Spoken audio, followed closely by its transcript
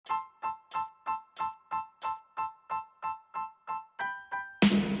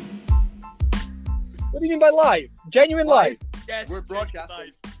What do you mean by live? Genuine live? Yes. We're broadcasting.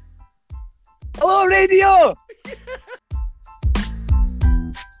 Live. Hello, radio!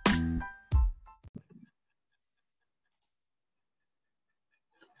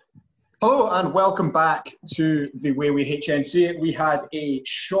 Hello and welcome back to the way we HNC it. We had a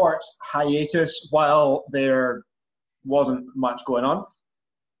short hiatus while there wasn't much going on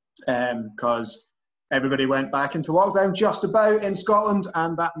because everybody went back into lockdown just about in Scotland,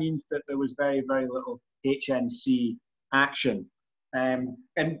 and that means that there was very, very little HNC action.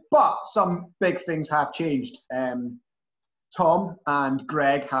 But some big things have changed. Tom and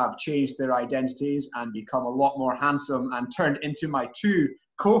Greg have changed their identities and become a lot more handsome and turned into my two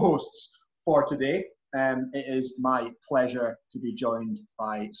co-hosts for today. It is my pleasure to be joined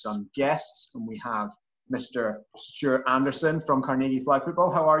by some guests, and we have Mr. Stuart Anderson from Carnegie Flag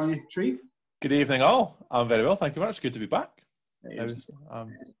Football. How are you, Tree? Good evening, all. I'm very well, thank you very much. Good to be back. It's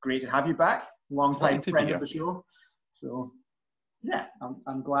great to have you back. Long-time friend of the show. So, yeah,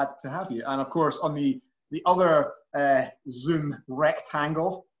 I'm glad to have you. And, of course, on the other Zoom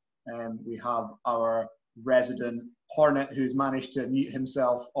rectangle, we have our resident Hornet who's managed to mute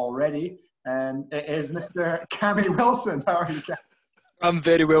himself already. It is Mr. Cammy Wilson. How are you, Cam? I'm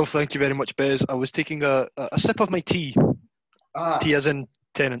very well, thank you very much, Bez. I was taking a sip of my tea. Tea as in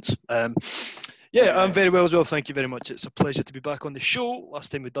tenants. I'm very well as well, thank you very much. It's a pleasure to be back on the show. Last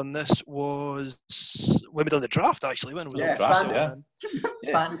time we'd done this was when we done the draft, actually. When was the draft?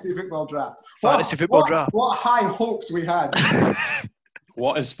 Fantasy football draft. Fantasy football draft. What high hopes we had.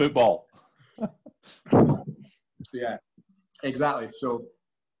 What is football? Yeah, exactly. So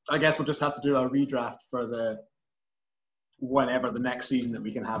I guess we'll just have to do a redraft for whenever the next season that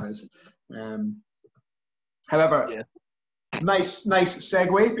we can have is. However, nice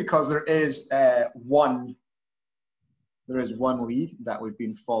segue, because there is one league that we've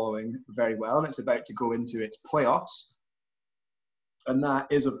been following very well, and it's about to go into its playoffs, and that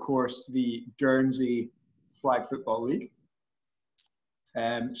is, of course, the Guernsey Flag Football League.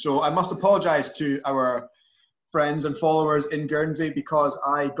 So I must apologise to our friends and followers in Guernsey because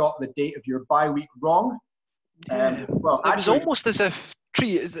I got the date of your bye week wrong. It was almost as if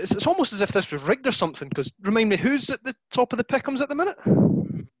it's almost as if this was rigged or something. Because remind me, who's at the top of the pick'ems at the minute?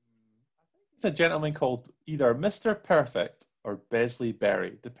 It's a gentleman called either Mr. Perfect or Besley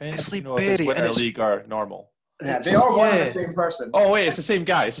Berry, depends if it's winter league or normal. Yeah, they are one and the same person. Oh wait, it's the same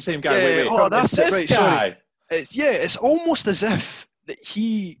guy. Wait. Oh, that's this right. guy. Sorry. It's almost as if that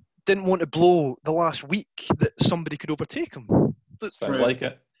he didn't want to blow the last week that somebody could overtake him. Sounds like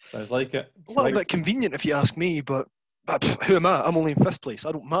it. A little bit convenient if you ask me, but who am I? I'm only in 5th place.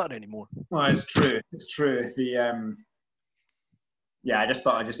 I don't matter anymore. Well, it's true. It's true. I just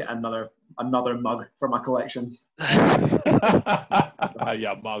thought I'd just get another mug for my collection.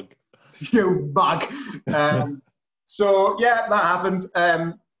 Yeah, mug. You mug. So yeah, that happened.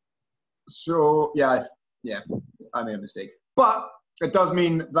 I made a mistake, but it does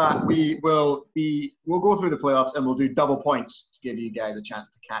mean that we'll go through the playoffs and we'll do double points to give you guys a chance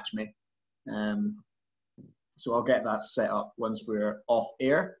to catch me. So I'll get that set up once we're off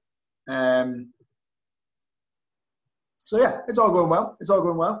air. So yeah, it's all going well.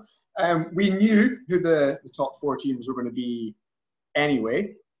 We knew who the top 4 teams were going to be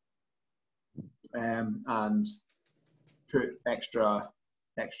anyway, and put extra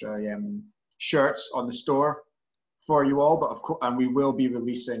shirts on the store for you all, but of course, and we will be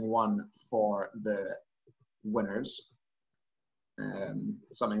releasing one for the winners.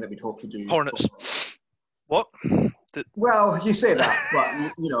 Something that we'd hope to do. Hornets. What? Well, you say that, but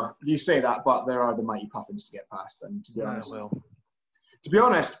you say that, but there are the mighty Puffins to get past. And to be honest,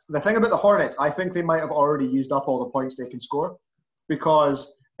 the thing about the Hornets, I think they might have already used up all the points they can score,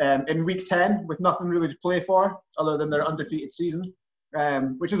 because in week 10, with nothing really to play for other than their undefeated season,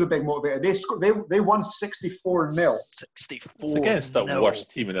 which is a big motivator. They won 64-0. 64. It's against the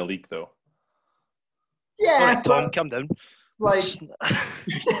worst team in the league, though. Yeah, right, Tom, calm down. Like,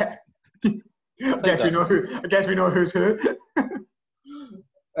 yeah. I guess we know who's who.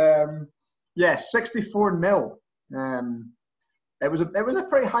 64-0. It was a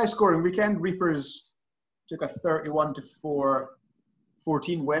pretty high scoring weekend. Reapers took a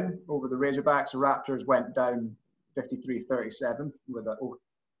 31-14 win over the Razorbacks. The Raptors went down 53-37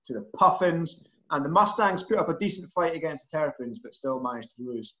 to the Puffins, and the Mustangs put up a decent fight against the Terrapins, but still managed to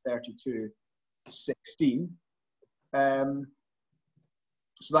lose 32-16.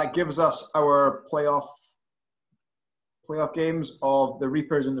 So that gives us our playoff games of the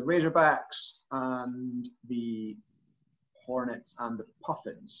Reapers and the Razorbacks, and the Hornets and the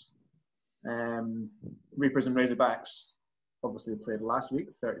Puffins. Reapers and Razorbacks obviously played last week,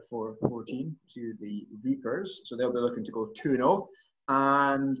 34-14 to the Reapers. So they'll be looking to go 2-0.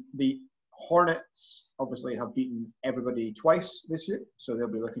 And the Hornets obviously have beaten everybody twice this year. So they'll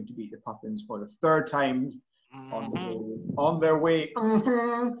be looking to beat the Puffins for the third time on their way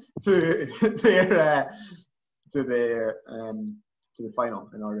to the final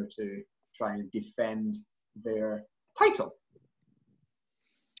in order to try and defend their title.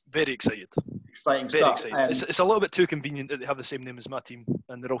 Very excited. Exciting Very stuff. excited. It's a little bit too convenient that they have the same name as my team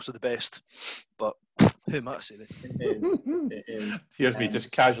and they're also the best. But who am I to say this? It is. Here's me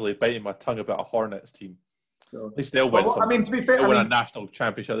just casually biting my tongue about a Hornets team. So, at least they'll win. I mean, to be fair, they'll win a national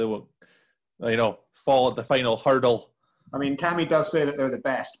championship. They won't, fall at the final hurdle. I mean, Cammy does say that they're the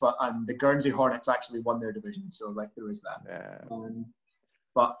best, but the Guernsey Hornets actually won their division, so there is that. Yeah.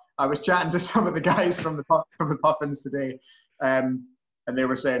 But I was chatting to some of the guys from the Puffins today, and they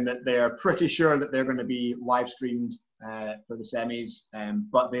were saying that they are pretty sure that they're going to be live streamed for the semis,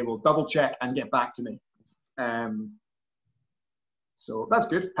 but they will double check and get back to me. So that's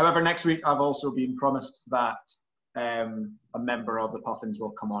good. However, next week I've also been promised that a member of the Puffins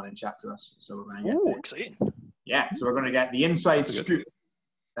will come on and chat to us. So we're going to get exciting. Yeah, so we're going to get the inside scoop.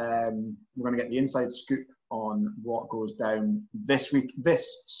 We're going to get the inside scoop on what goes down this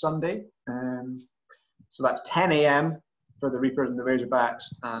Sunday. So that's 10 a.m. for the Reapers and the Razorbacks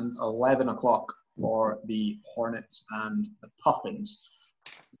and 11 o'clock for the Hornets and the Puffins.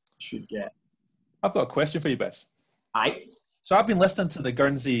 Should get. I've got a question for you, Bess. Aye. So I've been listening to the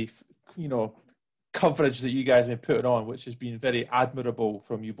Guernsey, coverage that you guys have been putting on, which has been very admirable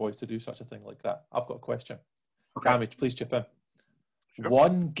from you boys to do such a thing like that. I've got a question. Okay. Cammy, please chip in. Sure.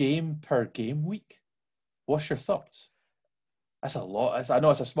 1 game per game week. What's your thoughts? That's a lot. I know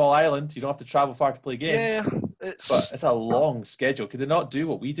it's a small island. You don't have to travel far to play games. Yeah, but it's a long schedule. Could they not do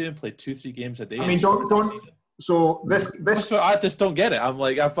what we do and play 2-3 games a day? I mean, don't. So this. I just don't get it. I'm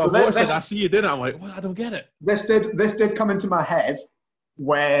like, if I watch it, I see you doing it. I'm like, well, I don't get it. This did come into my head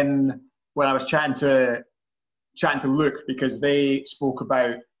when I was chatting to Luke, because they spoke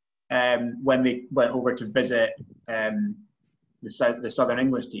about when they went over to visit the Southern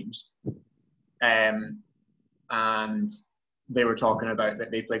English teams, and they were talking about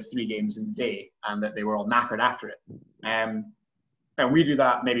that they played 3 games in the day and that they were all knackered after it. And we do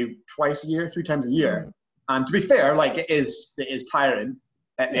that maybe 3 times a year. And to be fair, it is tiring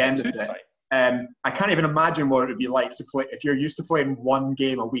at the end of it. I can't even imagine what it would be like to play if you're used to playing 1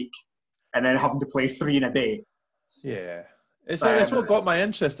 game a week and then having to play 3 in a day. Yeah. It's what got my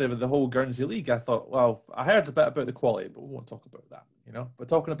interest in the whole Guernsey League. I thought, well, I heard a bit about the quality, but we won't talk about that, But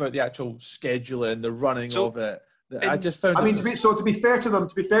talking about the actual scheduling, the running of it, I just found. I mean, to be fair to them,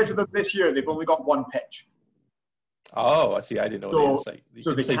 this year they've only got 1 pitch. Oh, I see. I didn't know the insight.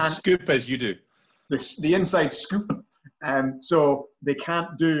 The inside scoop as you do. The inside scoop. So they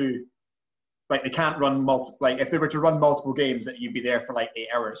can't do. They can't run multiple. If they were to run multiple games, that you'd be there for 8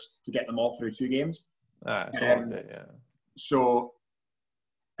 hours to get them all through 2 games. Yeah. So,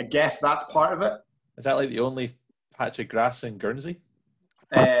 I guess that's part of it. Is that the only patch of grass in Guernsey?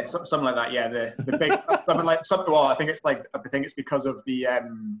 Something like that. Yeah, the big something. Well, I think it's because of the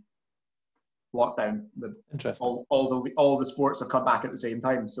lockdown. Interesting. All the sports have come back at the same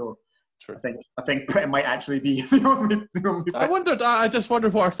time. So. True. I think it might actually be the only I just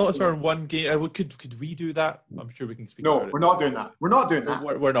wondered what our thoughts were on 1 game. Could we do that? I'm sure we can speak about it. No, we're not doing that. We're not doing that.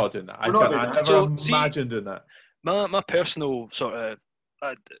 I never imagined doing that. My personal sort of,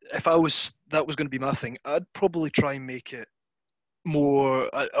 if that was going to be my thing, I'd probably try and make it more.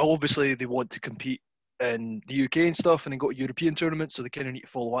 Obviously, they want to compete in the UK and stuff, and then go to European tournaments, so they kind of need to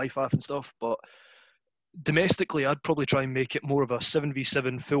follow IFAF and stuff. But domestically, I'd probably try and make it more of a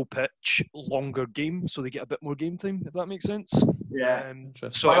 7v7 full pitch, longer game, so they get a bit more game time, if that makes sense. Yeah.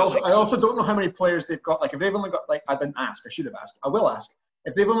 So I also don't know how many players they've got. If they've only got I didn't ask. I should have asked. I will ask.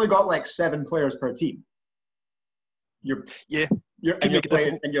 If they've only got 7 players per team, you're playing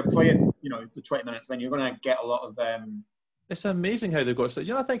the 20 minutes, then you're going to get a lot of. It's amazing how they've got.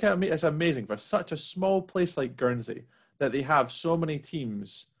 I think it's amazing for such a small place like Guernsey that they have so many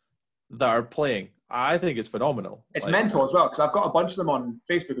teams that are playing. I think it's phenomenal. It's mental as well, because I've got a bunch of them on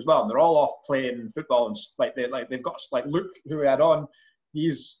Facebook as well, and they're all off playing football, and they've got Luke, who we had on,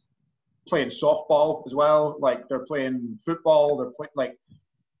 he's playing softball as well. They're playing football. They're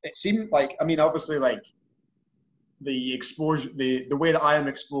it seemed obviously the exposure, the way that I am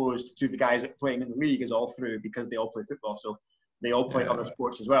exposed to the guys that playing in the league is all through because they all play football, so they all play other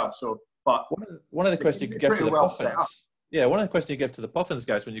sports as well. So, but one of the questions you could give to the Puffins. Yeah, one of the questions you give to the Puffins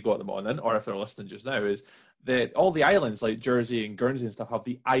guys when you go at the morning, or if they're listening just now, is that all the islands like Jersey and Guernsey and stuff have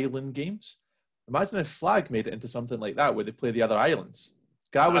the island games. Imagine if Flag made it into something like that where they play the other islands.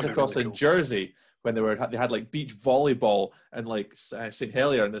 I was That'd be across really in cool. Jersey when they had like beach volleyball and like St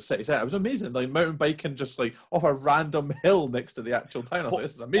Helier in the city centre. It was amazing. Like mountain biking just like off a random hill next to the actual town. I was like,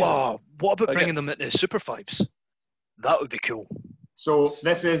 this is amazing. Oh, what about Like, bringing them into Super Fives? That would be cool. So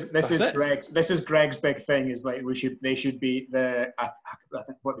this is it. Greg's big thing is like they should be I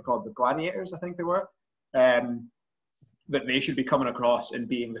think what they called the gladiators, I think they were. That they should be coming across and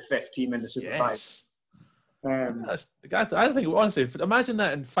being the fifth team in the Super Yes. Five. I think honestly, imagine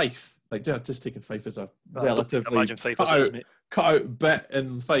that in Fife. Like just taking Fife as a relatively imagine Fife as us, mate. cut out bit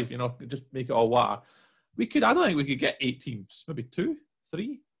in Fife, you know, just make it all water. I don't think we could get 8 teams. Maybe 2,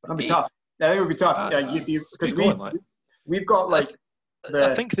 3. That'd be tough. Yeah, I think it would be tough. Because we've got like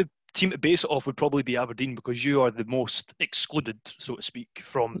I think the team to base it off would probably be Aberdeen, because you are the most excluded, so to speak,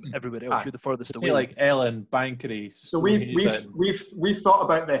 from everywhere else. You're the furthest away. Like Ellen, Bankery. So we've thought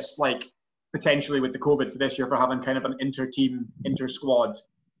about this, like potentially with the COVID for this year, for having kind of an inter-team, inter-squad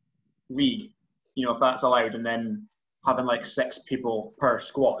league, you know, if that's allowed, and then having like 6 people per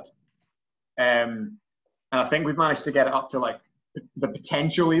squad. And I think we've managed to get it up to like the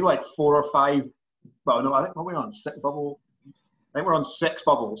potentially like 4 or 5. Well, no, I think we're on 6 bubble. I think we're on 6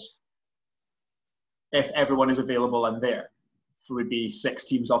 bubbles. If everyone is available and there, so it would be 6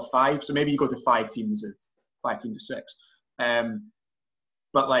 teams of 5. So maybe you go to 5 teams to 6.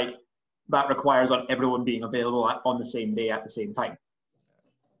 But like that requires on everyone being available on the same day at the same time.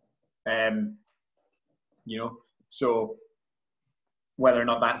 You know, so whether or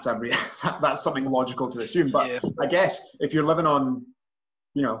not that's that's something logical to assume. But yeah. I guess if you're living on,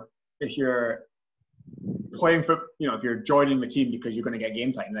 you know, if you're playing for, you know, if you're joining the team because you're going to get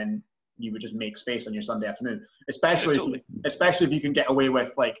game time, then you would just make space on your Sunday afternoon. Especially if you can get away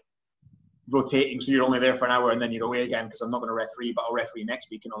with like rotating, so you're only there for an hour and then you're away again because I'm not going to referee, but I'll referee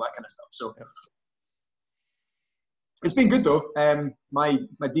next week and all that kind of stuff. So it's been good though. My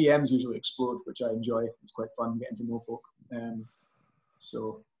DMs usually explode, which I enjoy. It's quite fun getting to know folk.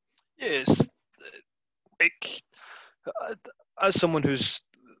 So yes, like as someone who's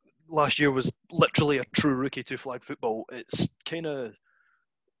last year was literally a true rookie to flag football, it's kind of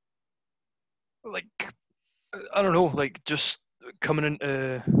like, I don't know, like just coming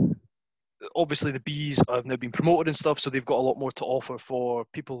into, obviously the Bees have now been promoted and stuff, so they've got a lot more to offer for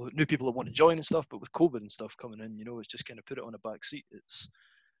new people that want to join and stuff. But with COVID and stuff coming in, you know, it's just kind of put it on a back seat. It's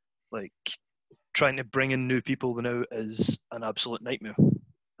like trying to bring in new people now is an absolute nightmare.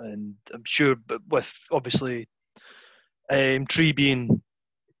 And I'm sure, but with obviously Tree being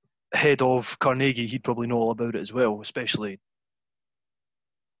head of Carnegie, he'd probably know all about it as well, especially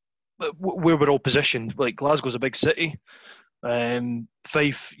where we're all positioned. Like Glasgow's a big city.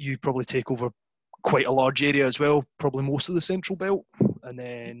 Fife, you probably take over quite a large area as well, probably most of the Central Belt, and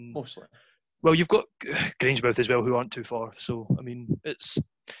then mostly. Well, you've got Grangemouth as well, who aren't too far. So I mean, it's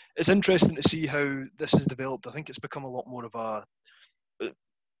interesting to see how this has developed. I think it's become a lot more of a,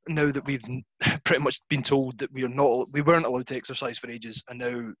 now that we've pretty much been told that we weren't allowed to exercise for ages, and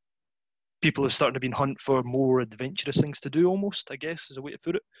now people are starting to be in hunt for more adventurous things to do, almost, I guess, is a way to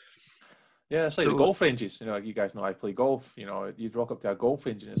put it. Yeah, it's like the golf ranges. You know, you guys know I play golf. You know, you'd rock up to a golf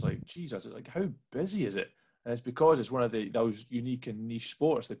range and it's like, Jesus, it's like, how busy is it? And it's because it's one of those unique and niche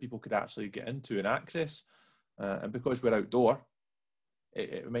sports that people could actually get into and access. And because we're outdoor,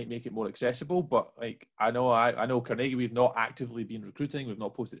 it might make it more accessible. But like, I know Carnegie, we've not actively been recruiting. We've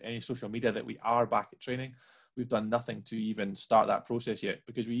not posted any social media that we are back at training. We've done nothing to even start that process yet,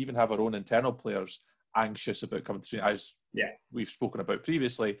 because we even have our own internal players anxious about coming to training, as we've spoken about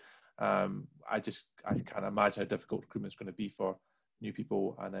previously. I can't imagine how difficult recruitment is going to be for new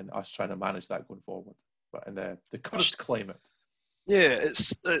people, and then us trying to manage that going forward. But in the current climate,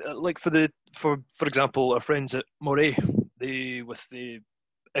 it's like for example, our friends at Moray, they with the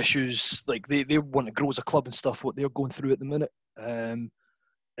issues, like they want to grow as a club and stuff. What they're going through at the minute,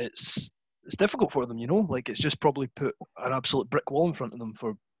 it's difficult for them, you know. Like it's just probably put an absolute brick wall in front of them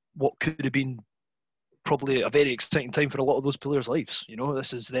for what could have been probably a very exciting time for a lot of those players' lives. You know,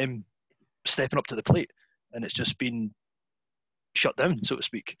 this is them stepping up to the plate, and it's just been shut down, so to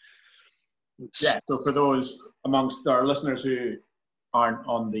speak. So for those amongst our listeners who aren't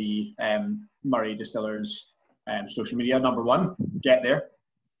on the Murray Distillers social media, number one, get there,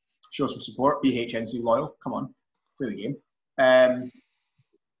 show some support, be HNC loyal, come on, play the game.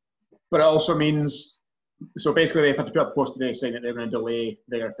 But it also means, so basically they've had to put up a post today saying that they're going to delay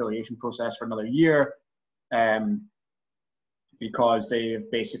their affiliation process for another year, because they've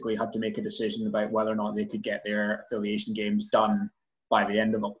basically had to make a decision about whether or not they could get their affiliation games done by the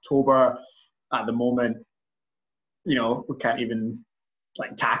end of October. At the moment, you know, we can't even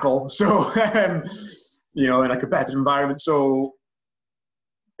like tackle. So you know, in a competitive environment. So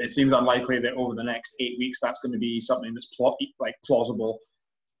it seems unlikely that over the next 8 weeks that's going to be something that's plausible.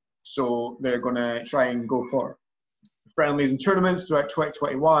 So they're going to try and go for friendlies and tournaments throughout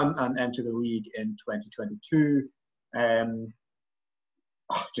 2021 and enter the league in 2022.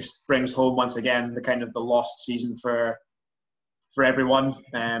 Just brings home once again the kind of the lost season for everyone.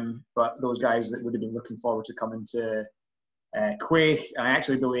 But those guys that would have been looking forward to coming to Quay, and I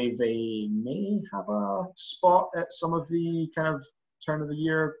actually believe they may have a spot at some of the kind of turn of the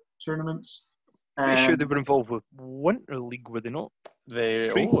year tournaments. Pretty sure they were involved with Winter League, were they not?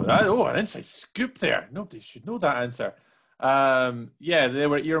 An inside scoop there. Nobody should know that answer. Yeah, they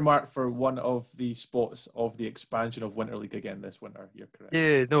were earmarked for one of the spots of the expansion of Winter League again this winter. You're correct.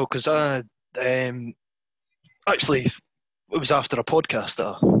 Yeah, no, because actually, it was after a podcast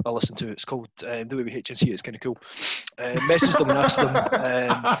that I listened to. It's called The Way We HNC. It's kind of cool. Messaged them and asked them.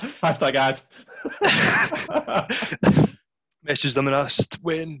 Hashtag ad. Messaged them and asked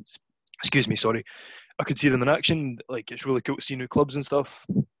when. Excuse me, sorry. I could see them in action. Like, it's really cool to see new clubs and stuff.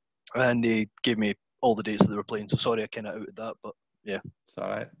 And they gave me all the dates that they were playing. So sorry, I kind of outed that, but yeah, it's all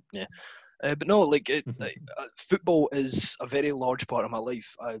right. Yeah, but no, like football is a very large part of my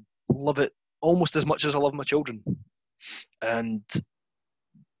life. I love it almost as much as I love my children. And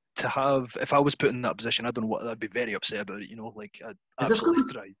to have, if I was put in that position, I don't know what I'd be very upset about it. You know, like I'd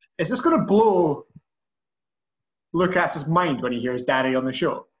absolutely cry. Is this going to blow Lucas's mind when he hears Daddy on the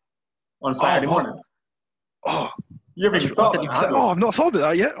show on Saturday morning? Oh, you haven't even thought about that. Oh, I've not thought about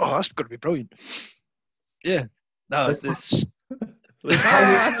that yet. Oh, that's going to be brilliant. Yeah, no, it's just going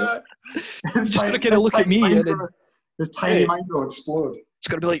to kind of look at me and his tiny mind will explode. It's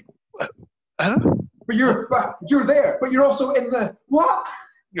going to be like, huh? But you're there, but you're also in the what?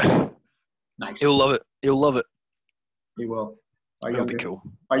 Nice. He'll love it. He'll love it. He will. It'll be cool.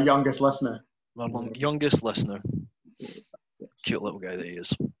 Our youngest listener. Our youngest listener. Cute little guy that he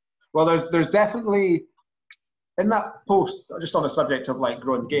is. Well, there's definitely in that post, just on the subject of like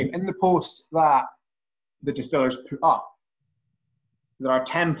growing the game, in the post that the Distillers put up, there are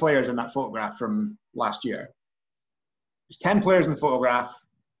 10 players in that photograph from last year. There's 10 players in the photograph,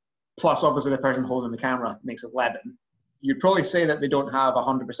 plus obviously the person holding the camera makes it 11. You'd probably say that they don't have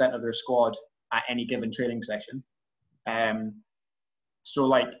 100% of their squad at any given training session. So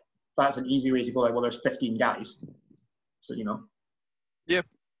like that's an easy way to go. Like, well, there's 15 guys, so you know. Yeah.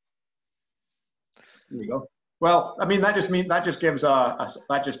 There you go. Well, I mean that just gives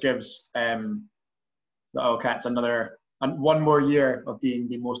the Cats one more year of being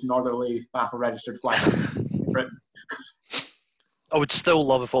the most northerly BAFA registered flag in Britain. I would still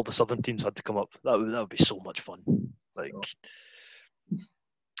love if all the southern teams had to come up. That would be so much fun. Like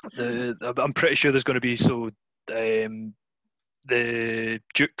I'm pretty sure there's going to be the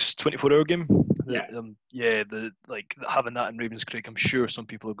Dukes 24-hour game. Having that in Ravenscraig, I'm sure some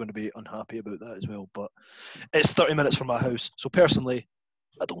people are going to be unhappy about that as well. But it's 30 minutes from my house, so personally,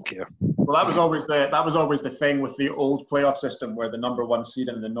 I don't care. Well, that was always the thing with the old playoff system, where the number one seed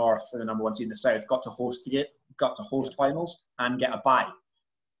in the north and the number one seed in the south got to host finals and get a bye.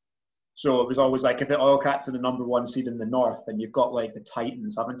 So it was always like if the Oil Cats are the number one seed in the north, then you've got like the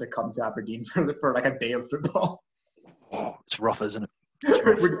Titans having to come to Aberdeen for like a day of football. Oh, it's rough, isn't it?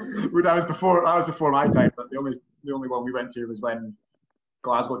 That was before my time, but the only one we went to was when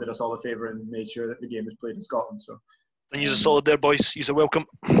Glasgow did us all a favour and made sure that the game was played in Scotland. So, and you're solid there, boys. You're welcome.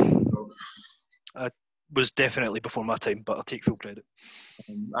 Was definitely before my time, but I'll take full credit.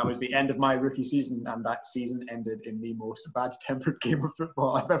 That was the end of my rookie season, and that season ended in the most bad-tempered game of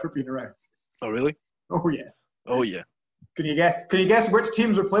football I've ever been around. Oh, really? Oh, yeah. Oh, yeah. Can you guess which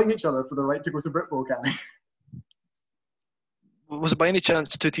teams were playing each other for the right to go to Britbowl, Cammy? Was it by any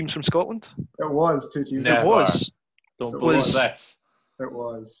chance two teams from Scotland? It was two teams. Never. It was. Don't believe this. It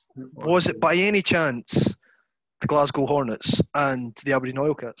was. Was it by any chance the Glasgow Hornets and the Aberdeen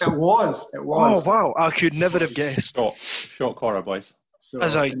Oil Cats? It was. Oh, wow. I could never have guessed. Short corner, boys. So,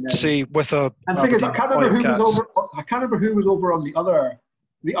 as I say, with a... And the thing is, I can't remember who was over on the other...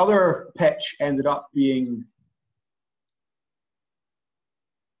 The other pitch ended up being...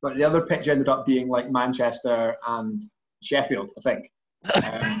 But the other pitch ended up being like Manchester and Sheffield, I think.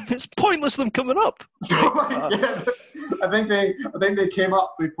 It's pointless them coming up. So, yeah, I think they came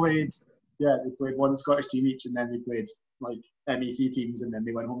up. They played one Scottish team each, and then they played like MEC teams, and then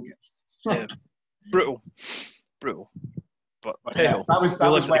they went home again. Yeah, brutal. But yeah, that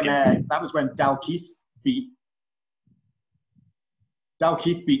was when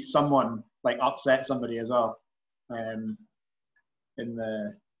Dalkeith beat someone, like upset somebody as well, in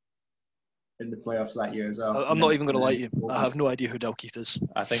in the playoffs that year as well. I'm not even going to lie to you. I have no idea who Dalkeith is.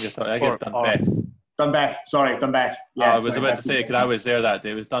 I think it's Dunbeth. Dunbeth. Yeah, I was about to say, because I was there that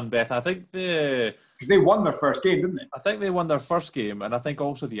day. It was Dunbeth. I think because they won their first game, didn't they? I think they won their first game, and I think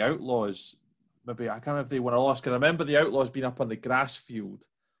also the Outlaws. Maybe I can't remember if they won or lost. Because I remember the Outlaws being up on the grass field,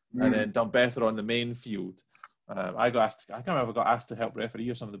 and then Dunbeth are on the main field. I can't remember if I got asked to help referee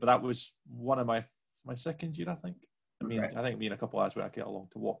or something, but that was one of my second year, I think. I think me and a couple of lads were actually along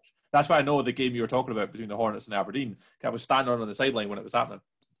to watch. That's why I know the game you were talking about between the Hornets and Aberdeen. I was standing on the sideline when it was happening.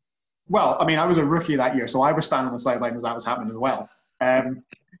 Well, I mean, I was a rookie that year, so I was standing on the sideline as that was happening as well. And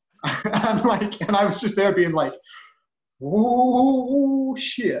I was just there being like, "Oh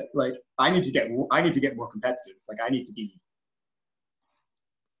shit!" Like, I need to get more competitive. Like, I need to be.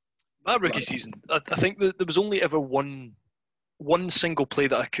 My rookie season, I think that there was only ever one single play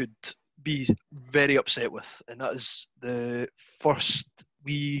that I could be very upset with, and that is the first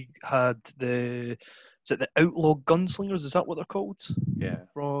we had the Outlaw Gunslingers? Is that what they're called? Yeah.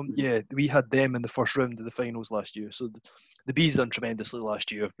 We had them in the first round of the finals last year. So the Bees done tremendously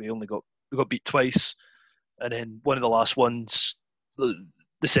last year. We got beat twice, and then one of the last ones, the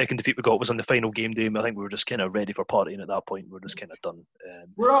second defeat we got was on the final game day. I think we were just kind of ready for partying at that point. We were just kind of done.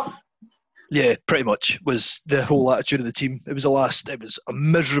 We're up. Yeah, pretty much was the whole attitude of the team. It was a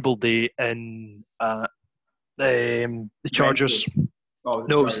miserable day in the Chargers. Oh,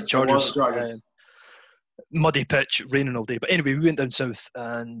 no, it was the Chargers. Muddy pitch, raining all day. But anyway, we went down south,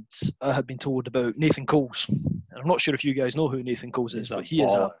 and I had been told about Nathan Coles. And I'm not sure if you guys know who Nathan Coles is, but he's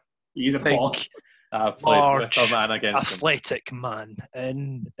a big, I've played with him and against athletic man.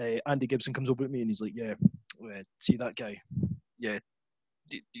 And Andy Gibson comes over to me and he's like, "Yeah, see that guy? Yeah,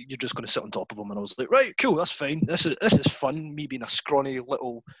 you're just going to sit on top of him." And I was like, "Right, cool, that's fine. This is fun. Me being a scrawny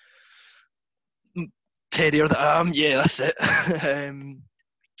little terrier that I am. Yeah, that's it."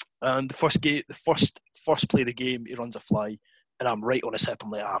 And the first play of the game, he runs a fly, and I'm right on his hip. I'm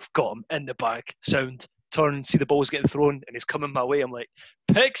like, "I've got him in the bag." Sound, turn, see the ball's getting thrown, and he's coming my way. I'm like,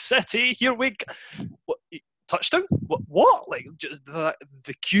 "Pick City, here we go." What, touchdown? What? Like, just the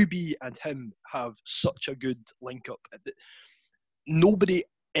QB and him have such a good link up. Nobody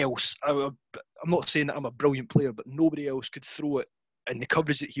else. I'm not saying that I'm a brilliant player, but nobody else could throw it in the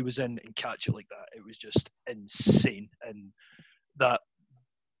coverage that he was in and catch it like that. It was just insane, and that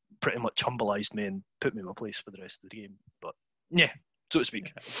pretty much humbleized me and put me in my place for the rest of the game. But yeah, so to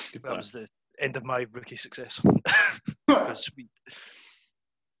speak, that was the end of my rookie success.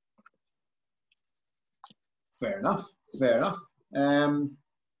 Fair enough.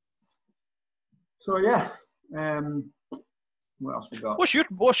 So yeah, what else we got?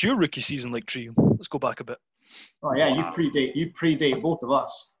 What's your rookie season like, Trio? Let's go back a bit. Oh yeah, wow. You predate both of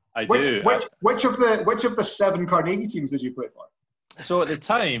us. I do. Which of the 7 Carnegie teams did you play for? So at the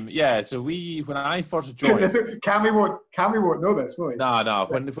time, yeah. So when I first joined, Cammy won't know this, will he? No.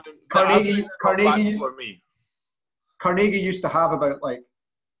 When Carnegie used to have about like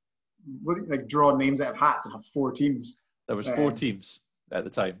draw names out of hats and have 4 teams. There was 4 teams at the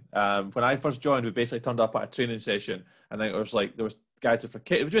time. When I first joined, we basically turned up at a training session, and then it was like there was guys for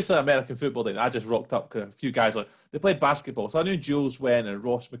kids. It was just an American football day. And I just rocked up because a few guys they played basketball. So I knew Jules Wen and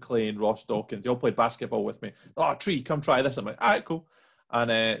Ross McLean, Ross Dawkins. They all played basketball with me. "Oh, Tree, come try this." I'm like, "All right, cool." And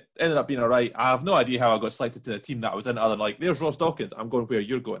ended up being all right. I have no idea how I got selected to the team that I was in, other than like, "There's Ross Dawkins. I'm going where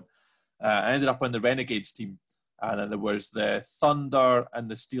you're going." I ended up on the Renegades team, and then there was the Thunder and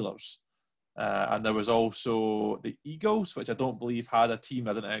the Steelers. And there was also the Eagles, which I don't believe had a team.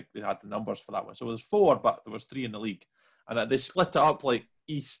 I didn't think they had the numbers for that one. So it was 4, but there was 3 in the league. And they split it up like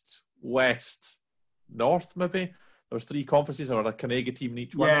East, West, North, maybe. There was 3 conferences, or a Carnegie team in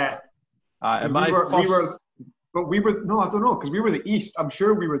each one. Yeah. No, I don't know, because we were the East. I'm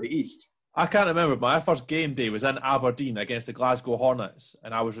sure we were the East. I can't remember. My first game day was in Aberdeen against the Glasgow Hornets,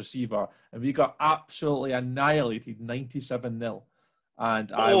 and I was receiver. And we got absolutely annihilated, 97-0.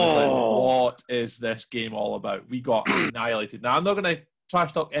 And I was like, "What is this game all about?" We got annihilated. Now, I'm not going to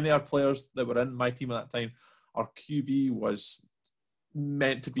trash talk any of our players that were in my team at that time. Our QB was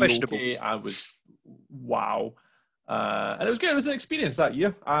meant to be okay. I was, wow. And it was good. It was an experience that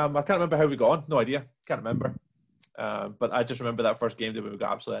year. I can't remember how we got on. No idea. Can't remember. But I just remember that first game day when we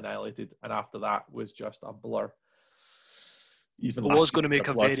got absolutely annihilated. And after that was just a blur. Even I was going to make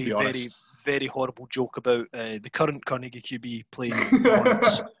a very, very horrible joke about the current Carnegie QB playing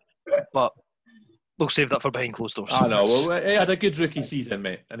Hornets, but we'll save that for behind closed doors. I know. Well, he had a good rookie season,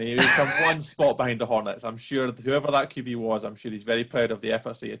 mate, and he come one spot behind the Hornets. I'm sure whoever that QB was, I'm sure he's very proud of the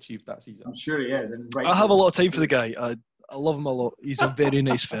efforts he achieved that season. I'm sure he is. I have a lot of time for the guy. I love him a lot. He's a very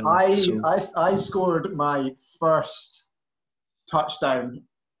nice fellow. I scored my first touchdown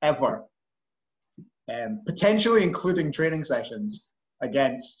ever potentially including training sessions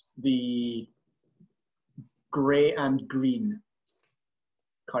against the grey and green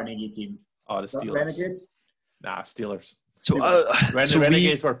Carnegie team. Oh, the Steelers. Renegades? Nah, Steelers. So,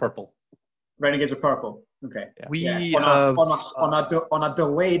 Renegades were purple. Renegades are purple. Okay. We On have on a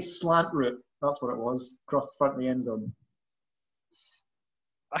delayed slant route. That's what it was. Across the front of the end zone.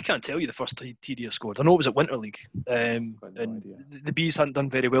 I can't tell you the first TD I scored. I know it was at Winter League, and the Bees hadn't done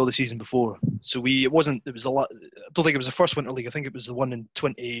very well the season before. So it was a lot. I don't think it was the first Winter League. I think it was the one in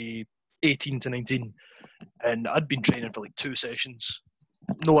 2018 to 19, and I'd been training for like 2 sessions.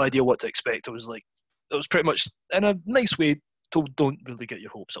 No idea what to expect. It was pretty much in a nice way told, don't really get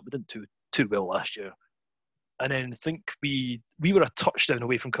your hopes up. We didn't do too well last year, and then I think we were a touchdown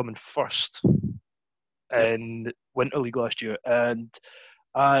away from coming first in Winter League last year, and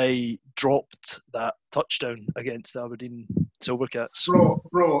I dropped that touchdown against the Aberdeen Silvercats.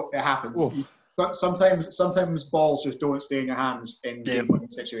 Bro, it happens. Sometimes balls just don't stay in your hands in game-winning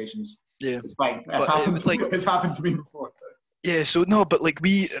situations. Yeah, it's fine. It's happened to me before. Yeah, so no, but like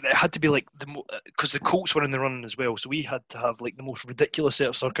it had to be like because the Colts were in the running as well, so we had to have like the most ridiculous set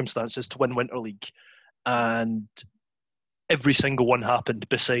of circumstances to win Winter League, and every single one happened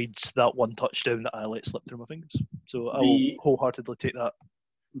besides that one touchdown that I let slip through my fingers. So I will wholeheartedly take that.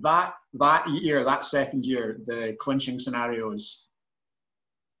 That year, that second year, the clinching scenarios,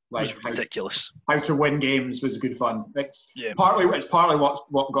 like ridiculous. How to win games was good fun. It's partly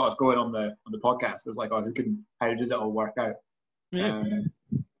what got us going on the podcast. It was like, how does it all work out? Yeah.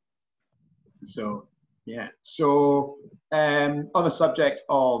 So on the subject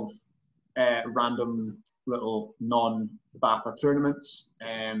of random little non-BAFA tournaments,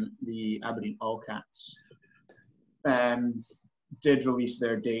 the Aberdeen Allcats did release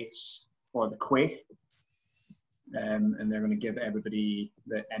their dates for the Quay, and they're going to give everybody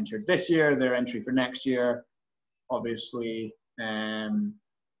that entered this year their entry for next year, obviously,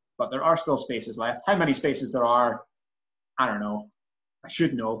 but there are still spaces left. How many spaces there are, I don't know. I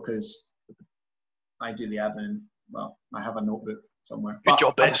should know because I do the admin. Well, I have a notebook somewhere. Good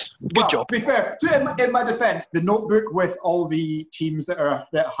job, Bez. Good job. To be fair, in my defence, the notebook with all the teams that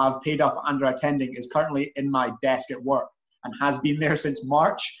have paid up and are attending is currently in my desk at work and has been there since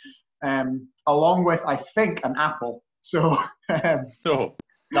March, along with, I think, an apple. So, that'll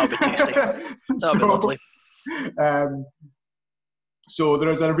be tasty. That'll be lovely. So there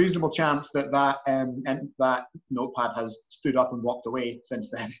is a reasonable chance that notepad has stood up and walked away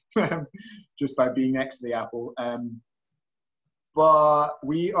since then, just by being next to the apple. But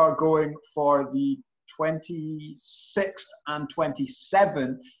we are going for the 26th and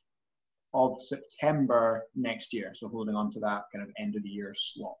 27th of September next year. So holding on to that kind of end of the year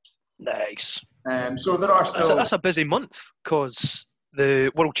slot. Nice. So there are still... That's a busy month because the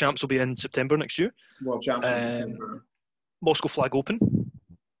World Champs will be in September next year. World Champs in September. Moscow Flag Open.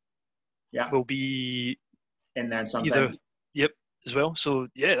 Yeah. Will be in there sometime. As well. So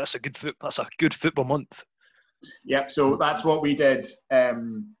yeah, that's a good football month. Yep. So that's what we did.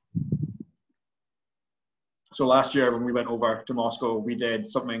 So last year when we went over to Moscow, we did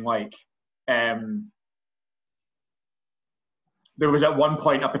something like there was at one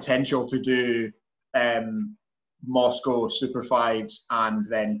point a potential to do Moscow Super Fives and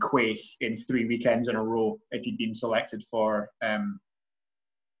then Quake in 3 weekends in a row if you'd been selected for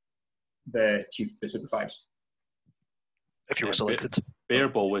the Super Fives. If you were selected. Bear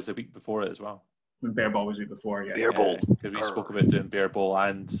Bowl was the week before it as well. When Bear Bowl was the week before, yeah. Bear Bowl. Because we spoke about doing Bear Bowl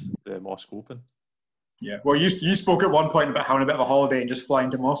and the Moscow Open. Yeah. Well, you spoke at one point about having a bit of a holiday and just flying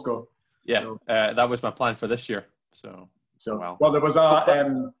to Moscow. Yeah. So, that was my plan for this year. So well, there was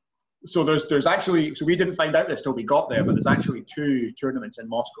a... So there's actually, so we didn't find out this till we got there, but there's actually 2 tournaments in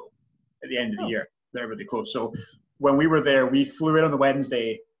Moscow at the end of the year. They're really close. So when we were there, we flew in on the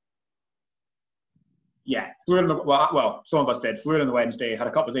Wednesday. Yeah, some of us did. Flew in on the Wednesday, had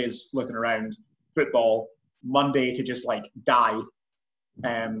a couple of days looking around football. Monday to just like die.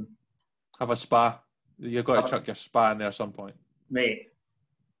 Have a spa. You've got to chuck your spa in there at some point. Mate.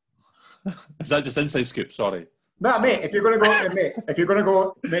 Is that just inside scoop? Sorry. No, mate, if you're going to go, basically, if you're going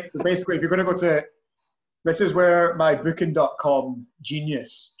to go to, this is where my booking.com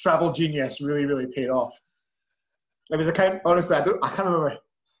travel genius really, really paid off. It was honestly, I can't remember.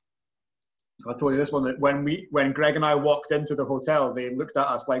 I told you this one, that when Greg and I walked into the hotel, they looked at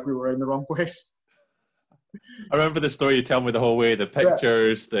us like we were in the wrong place. I remember the story you tell me the whole way, the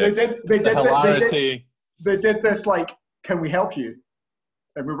pictures, the hilarity. They did this like, can we help you?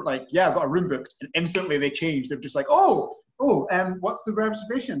 And we were like, yeah, I've got a room booked. And instantly they changed. They were just like, what's the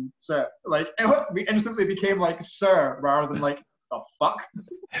reservation, sir? Like, we instantly became like, sir, rather than like, the fuck?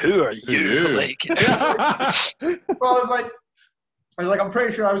 Who are you? Like, Well, I'm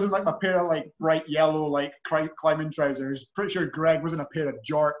pretty sure I was in like a pair of like bright yellow like climbing trousers. Pretty sure Greg was in a pair of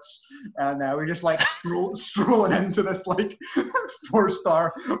jorts, and we're just like strolling into this like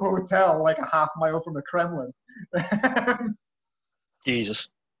 4-star hotel like a half mile from the Kremlin. Jesus.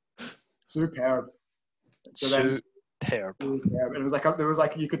 Superb. Superb. It was like there was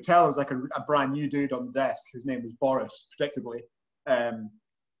like you could tell it was like a brand new dude on the desk. His name was Boris, predictably.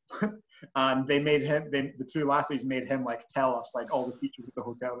 And they made him. The two lassies made him like tell us like all the features of the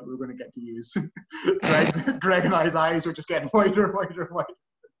hotel that we were going to get to use. Greg and I's eyes were just getting wider and wider and wider.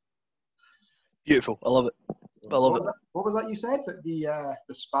 Beautiful. I love it. What was that you said? That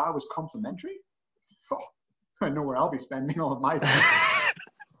the spa was complimentary? Oh, I know where I'll be spending all of my time.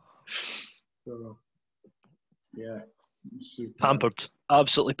 So, yeah. Super. Pampered.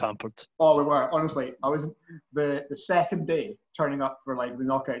 Absolutely pampered. Oh, we were. Honestly, I was the second day turning up for like the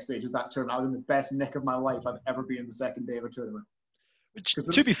knockout stage of that tournament. I was in the best nick of my life I've ever been the second day of a tournament. Which,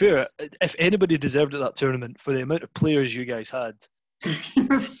 to be fair, if anybody deserved at that tournament for the amount of players you guys had,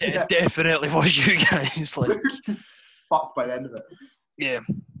 it definitely was you guys. Like, fucked by the end of it. Yeah.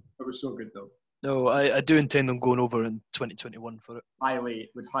 It was so good though. No, I do intend on going over in 2021 for it.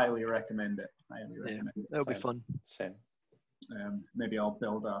 Would highly recommend it. That'll be fun. Same. Maybe I'll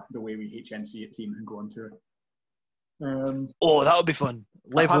build the way we HNC team and go on to it. That would be fun.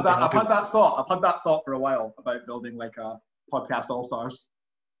 I've had that thought for a while about building like a podcast all stars.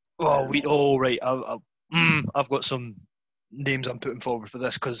 Right. I've got some names I'm putting forward for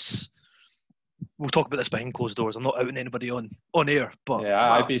this because we'll talk about this behind closed doors. I'm not outing anybody on air, but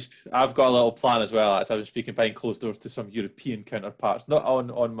yeah, I've got a little plan as well. I was speaking behind closed doors to some European counterparts, not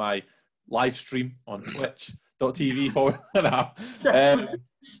on my live stream on Twitch.tv forward.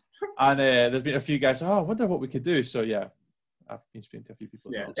 And there's been a few guys. I wonder what we could do. So yeah, I've been speaking to a few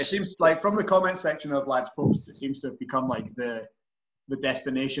people. Yeah, it seems like from the comment section of lads' posts, it seems to have become like the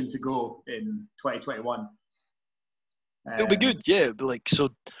destination to go in 2021. It'll be good, yeah. But like, so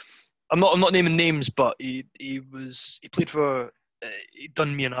I'm not naming names, but he played for. He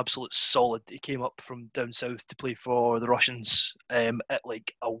done me an absolute solid. He came up from down south to play for the Russians at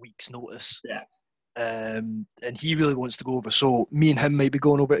like a week's notice. Yeah. And he really wants to go over, so me and him might be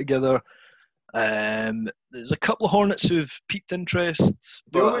going over together. There's a couple of Hornets who've piqued interest.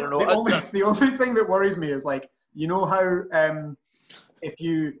 But the only thing that worries me is like, you know how if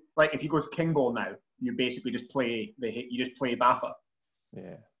you go to King Bowl now, you basically just play Bafa.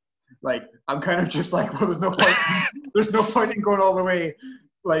 Yeah. Like I'm kind of just like, well, there's no point. There's no point in going all the way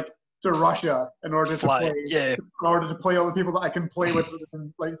like to Russia in order to play. Yeah. In order to play all the people that I can play with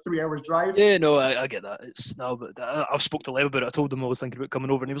within like 3 hours drive. Yeah, no, I get that. But I've spoke to Lev about it. I told him I was thinking about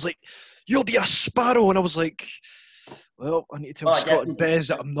coming over, and he was like, "You'll be a Sparrow," and I was like, "Well, I need to tell Scott and Bez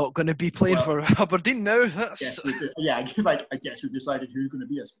that I'm not going to be playing for Aberdeen now." I guess we decided who's going to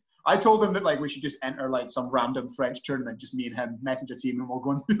be us. I told him that like we should just enter like some random French tournament, just me and him, message a team, and we'll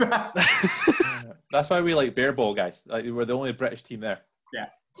go and do that. That's why we like Bear Ball, guys. Like we're the only British team there. Yeah.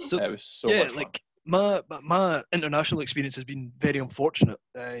 So it was so much fun. Like my international experience has been very unfortunate.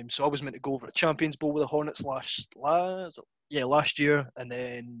 So I was meant to go over a Champions Bowl with the Hornets last year, and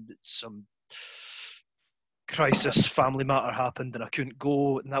then some crisis family matter happened, and I couldn't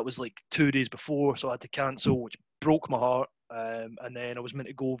go, and that was like 2 days before, so I had to cancel, which broke my heart. And then I was meant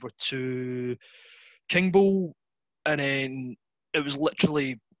to go over to King Bowl, and then it was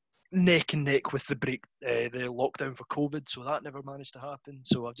literally neck and neck with the lockdown for COVID, so that never managed to happen.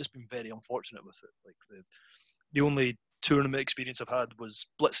 So I've just been very unfortunate with it. Like the only tournament experience I've had was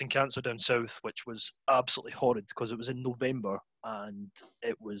Blitzing Cancer down south, which was absolutely horrid because it was in November and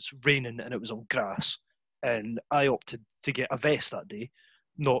it was raining and it was on grass, and I opted to get a vest that day,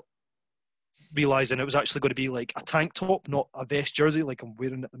 not realising it was actually going to be like a tank top, not a vest jersey like I'm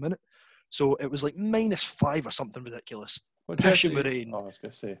wearing at the minute. So it was like -5 or something ridiculous. What jersey? Rain. Oh, I was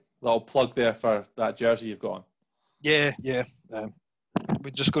going to say, little plug there for that jersey you've got on. Yeah. We're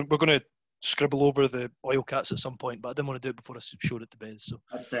going to scribble over the oil cats at some point, but I didn't want to do it before I showed it to Bez. So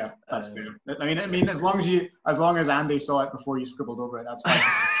that's fair. That's fair. I mean, as long as Andy saw it before you scribbled over it, that's fine.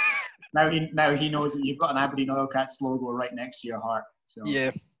 now he knows that you've got an Aberdeen Oil Cats logo right next to your heart. So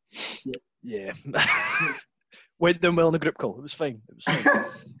yeah. Went down well in the group call. It was fine.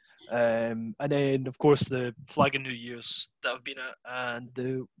 And then, of course, the Flag and New Year's that I've been at, and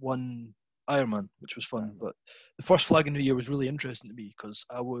the one Ironman, which was fun. But the first Flag and New Year was really interesting to me because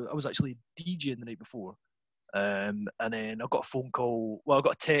I was actually DJing the night before. And then I got a phone call. Well, I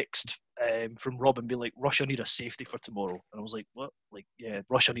got a text from Robin being like, Russia need a safety for tomorrow. And I was like, what? Like, yeah,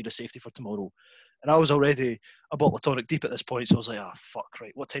 Russia need a safety for tomorrow. And I was already a bottle of tonic deep at this point, so I was like, fuck,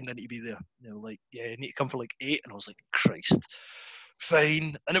 right, what time do I need to be there? And they were like, yeah, you need to come for like 8. And I was like, Christ,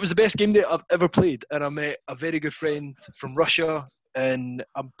 fine. And it was the best game day I've ever played. And I met a very good friend from Russia, and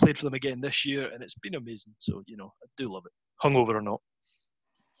I played for them again this year, and it's been amazing. So, I do love it. Hungover or not.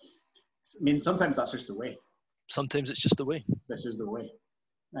 I mean, sometimes that's just the way. Sometimes it's just the way. This is the way.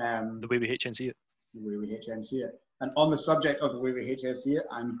 The way we HNC it. The way we HNC it. And on the subject of the way we HNC it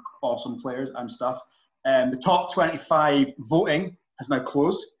and awesome players and stuff, the top 25 voting has now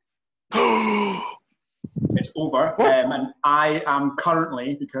closed. It's over. And I am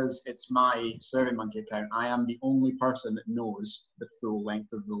currently, because it's my SurveyMonkey account, I am the only person that knows the full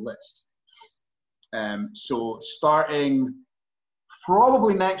length of the list. So starting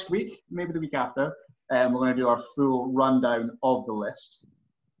probably next week, maybe the week after, we're going to do our full rundown of the list.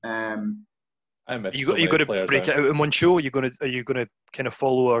 I miss you so got to players break it out in one show. Are you going to kind of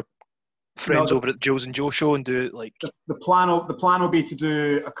follow our friends over at Joe's and Joe show and do it like the plan will be to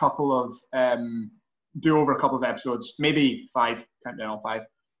do a couple of do over a couple of episodes, maybe 5, count down all 5,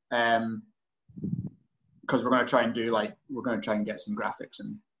 because we're going to try and get some graphics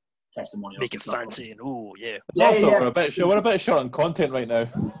and testimonials. Make it fancy and yeah. We're a bit short on content right now.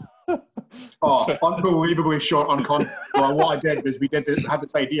 Unbelievably short on content. Well, what I did was we had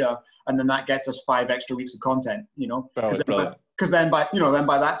this idea, and then that gets us 5 extra weeks of content. Because then by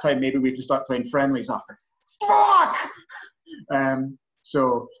that time maybe we can start playing friendlies after. Fuck.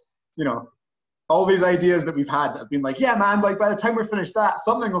 So all these ideas that we've had have been like, yeah, man. Like by the time we're finished that,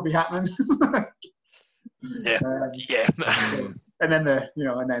 something will be happening. Yeah. And then the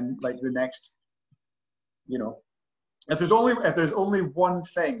next, if there's only one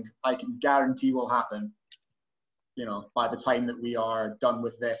thing I can guarantee will happen, by the time that we are done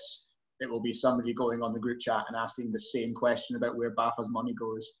with this, it will be somebody going on the group chat and asking the same question about where Bafa's money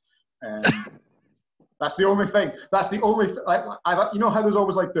goes. That's the only thing. That's the only. How there's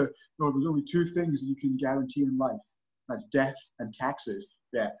always like there's only 2 things you can guarantee in life. That's death and taxes.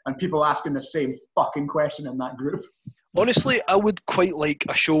 Yeah, and people asking the same fucking question in that group. Honestly, I would quite like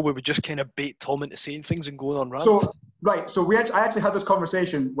a show where we just kind of bait Tom into saying things and going on rants. So I actually had this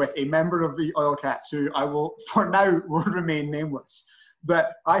conversation with a member of the Oil Cats who I will, for now, will remain nameless.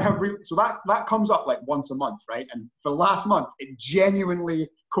 That I have, that comes up like once a month, right? And for last month, it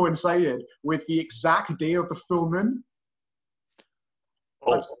coincided with the exact day of the full moon.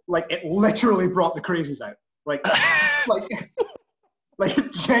 It literally brought the crazies out.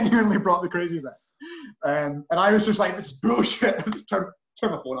 It genuinely brought the crazies out. And I was just like, this is bullshit. Just turn my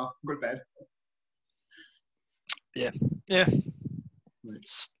phone off, go to bed. Yeah.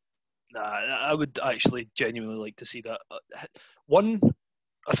 I would actually genuinely like to see that. I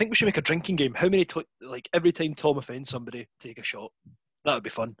think we should make a drinking game. How many, every time Tom offends somebody, take a shot. That would be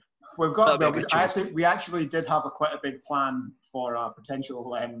fun. We actually did have quite a big plan for a potential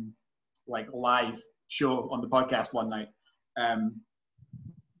live show on the podcast one night.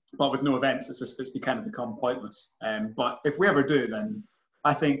 But with no events, it's kind of become pointless. But if we ever do, then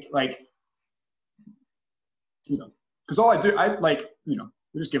I think because all I do,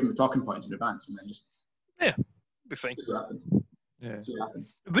 we just give them the talking points in advance and then just be fine. See what happens. Yeah. See what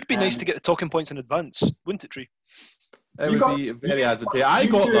happens. It would be nice to get the talking points in advance, wouldn't it, Tree? It would be very advantageous. I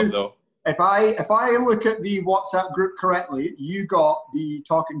got them though. If I look at the WhatsApp group correctly, you got the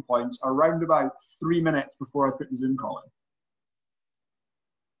talking points around about 3 minutes before I put the Zoom call in.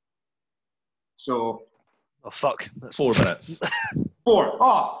 So. Oh fuck! That's 4 minutes. 4.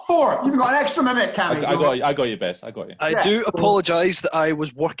 Oh, 4. You've got an extra minute, Cammy. I got you, Bess. I got you. I do apologise that I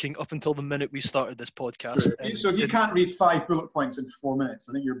was working up until the minute we started this podcast. So if you can't read 5 bullet points in 4 minutes,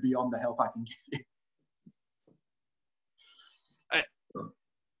 I think you're beyond the help I can give you.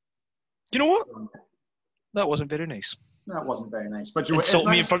 You know what? That wasn't very nice. That wasn't very nice. But insult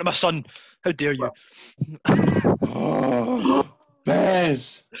me in front of my son. How dare you?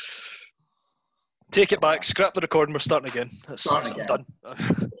 Bez. Take it back. Scrap the recording. We're starting again. Starting again. Done.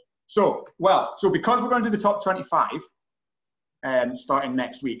 So because we're going to do the top 25 starting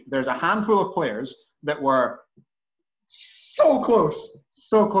next week, there's a handful of players that were so close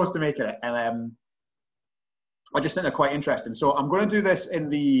to making it. And I just think they're quite interesting. So I'm going to do this in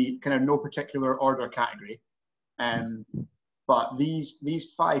the kind of no particular order category. But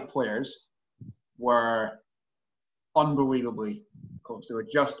these 5 players were unbelievably close. They were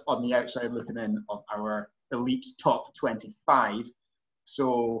just on the outside looking in of our elite top 25.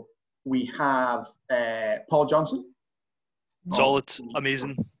 So we have Paul Johnson. Solid,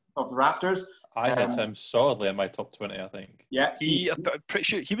 amazing. Of the Raptors. I had him solidly in my top 20, I think. Yeah, I'm pretty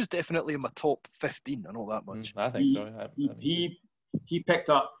sure he was definitely in my top 15. I know that much. I think so. He picked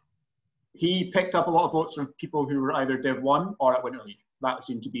up a lot of votes from people who were either Div 1 or at Winter League. That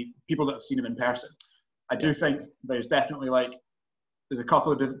seemed to be people that have seen him in person. I do think there's definitely there's a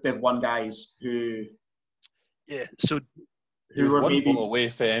couple of Div 1 guys who were one vote away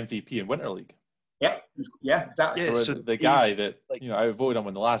for MVP in Winter League. Yeah, exactly. Yeah, so the guy that outvoted him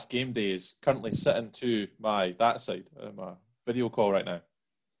on the last game day is currently sitting to my video call right now.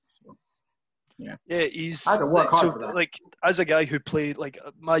 So, he's. I had to work hard for that. As a guy who played,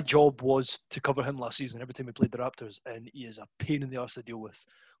 my job was to cover him last season every time we played the Raptors, and he is a pain in the arse to deal with.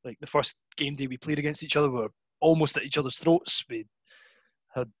 The first game day we played against each other, we were almost at each other's throats. We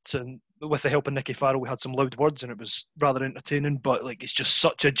had with the help of Nicky Farrell, we had some loud words, and it was rather entertaining. But he's just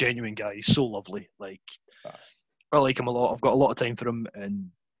such a genuine guy. He's so lovely. I like him a lot. I've got a lot of time for him,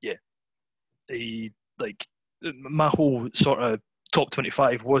 and he my whole sort of top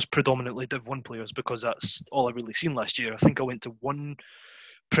 25 was predominantly Div 1 players because that's all I really seen last year. I think I went to one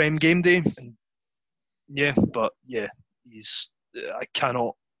Prem game day, and he's. I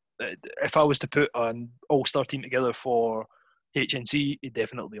cannot. If I was to put an all-star team together for HNC, he'd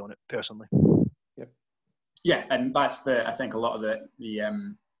definitely be on it personally. Yeah, and that's I think a lot of the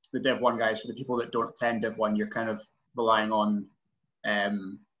Div 1 guys, for the people that don't attend Div 1, you're kind of relying on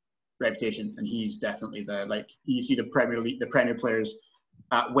reputation, and he's definitely you see the Premier League, the Premier players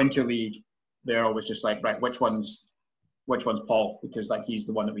at Winter League, they're always just right, which one's Paul, because he's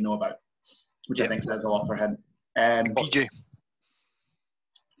the one that we know about, which I think says a lot for him. PJ.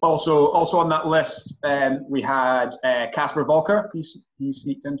 Also on that list, we had Casper Volker. He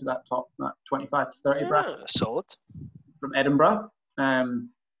sneaked into that top 25 to 30 bracket. Solid. From Edinburgh.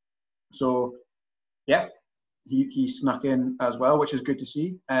 He snuck in as well, which is good to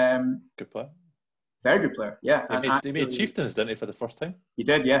see. Good player. Very good player, yeah. He made Chieftains, didn't he, for the first time? He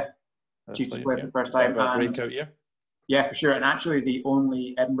did, yeah. Chieftains player for the first time. Breakout year. Yeah, for sure. And actually the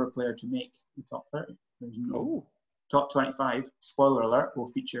only Edinburgh player to make the top 30. Top 25, spoiler alert, will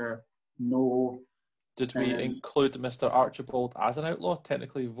feature no... Did we include Mr. Archibald as an outlaw,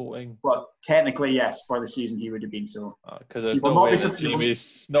 technically voting? Well, technically, yes. For the season, he would have been so. Because there's no way that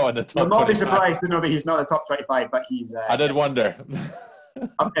Jamie's not in the top 25. You'll not be surprised to know that he's not in the top 25, but he's... I did wonder.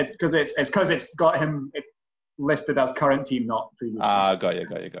 It's because it's got him listed as current team, not previous. Got you.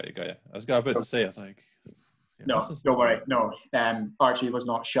 I was about to say, I think... No, don't worry. No, Archie was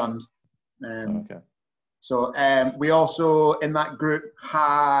not shunned. Okay. So we also, in that group,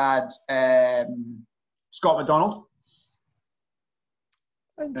 had Scott McDonald.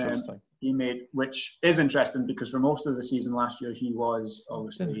 Interesting. He made, which is interesting because for most of the season last year, he was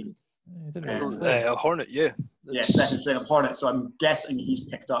obviously... Hornet, yeah. Yeah, second string of Hornet. So I'm guessing he's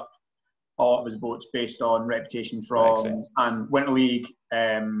picked up a lot of his votes based on reputation from and Winter League.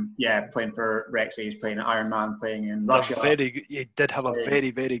 Playing for Rexy, playing at Ironman, playing in Russia. He did have a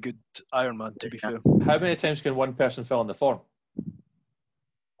very, very good Ironman, to be fair. How many times can one person fill in the form?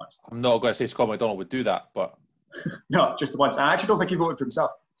 I'm not going to say Scott McDonald would do that, but... No, just the once. I actually don't think he voted for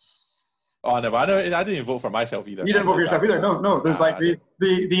himself. Oh, no, I didn't even vote for myself either. You didn't vote for yourself either? No. There's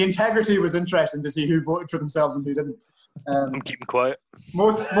the integrity was interesting to see who voted for themselves and who didn't. I'm keeping quiet.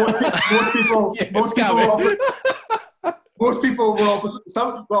 Most people were opposite.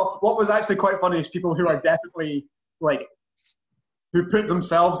 What was actually quite funny is people who are definitely who put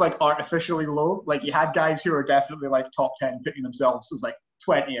themselves artificially low. You had guys who are definitely top 10, putting themselves as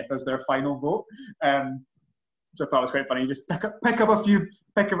 20th as their final vote. So I thought it was quite funny. Just pick up a few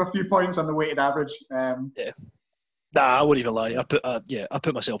points on the weighted average. Nah, I wouldn't even lie. I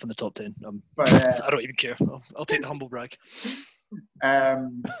put myself in the top 10. I don't even care. I'll take the humble brag. I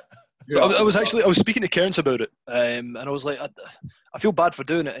was speaking to Cairns about it, and I was like, I feel bad for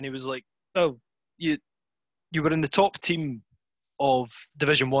doing it, and he was like, "Oh, you were in the top team of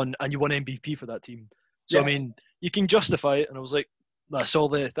Division 1, and you won MVP for that team. So I mean, you can justify it." And I was like, "That's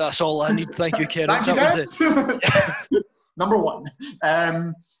all I need. Thank you, Cairns." That was it. Number 1.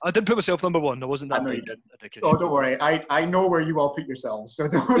 I didn't put myself number 1. I wasn't that great. Oh, don't worry. I know where you all put yourselves. So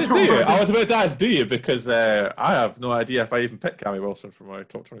don't worry. You? I was about to ask, do you? Because I have no idea if I even picked Cammy Wilson for my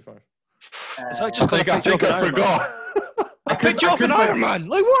top 25. I think I forgot. I picked you off an Ironman.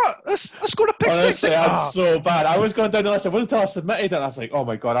 What? Let's go to pick 6. I'm so bad. I was going down the list. I wasn't until I submitted it. And I was like, oh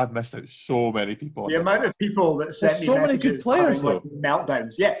my God, I've missed out so many people. The amount of people that sent me so messages many good players, having,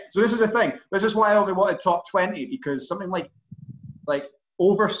 meltdowns. Yeah. So this is the thing. This is why I only wanted top 20, because something like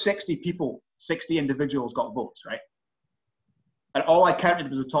over 60 people, 60 individuals got votes, right? And all I counted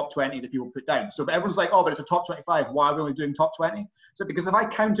was the top 20 that people put down. So but everyone's like, oh, but it's a top 25. Why are we only doing top 20? So because if I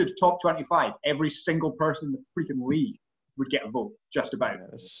counted top 25, every single person in the freaking league would get a vote, just about. Yeah,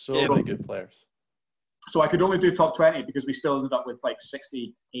 there's so many good players. So I could only do top 20 because we still ended up with like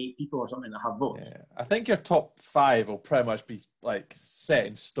 68 people or something that have votes. Yeah. I think your top 5 will pretty much be like set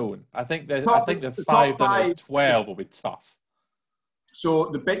in stone. I think the 5 down to 12 will be tough.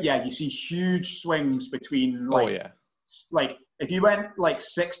 So you see huge swings between like if you went like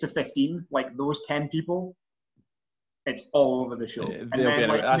 6 to 15, like those 10 people, it's all over the show. And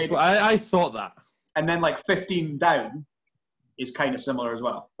then, I thought that. And then like 15 down is kind of similar as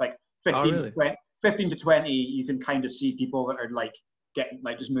well. Like 15 to 20, you can kind of see people that are like getting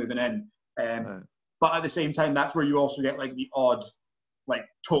like just moving in. But at the same time, that's where you also get like the odd like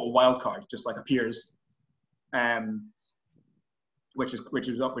total wild card just like appears, which is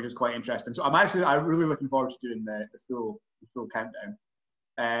quite interesting. So I'm really looking forward to doing the full countdown.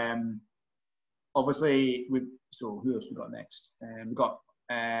 Obviously who else we got next? We got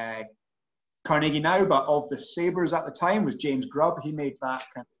Carnegie now, but of the Sabres at the time was James Grubb. He made that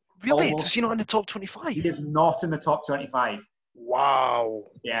kind of really? Is he not in the top 25? He is not in the top 25. Wow.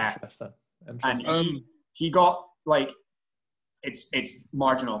 Yeah. Interesting. And he got like it's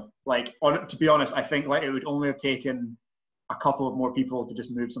marginal. Like to be honest, I think like it would only have taken a couple of more people to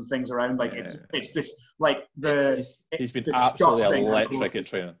just move some things around. Like it's this like he's been absolutely electric at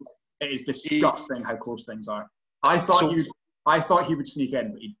training. It is disgusting how close things are. I thought he would sneak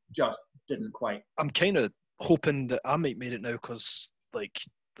in, but he just didn't quite. I'm kind of hoping that I might make it now because like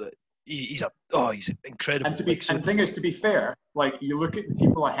he's incredible. And the thing is, to be fair, like you look at the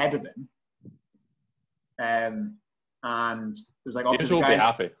people ahead of him, and there's like James won't be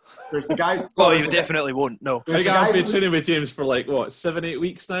happy. There's the guys. Well, he definitely won't. No, I think I've been training with James for like 7-8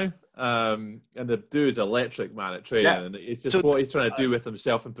 weeks now, and the dude's electric, man, at training, and it's just what he's trying to do with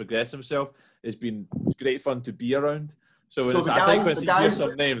himself and progress himself. It's been great fun to be around. So I think when he hears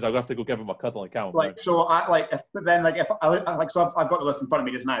some names, I'll have to go give him a cuddle and count. Like so, but then like if I've got the list in front of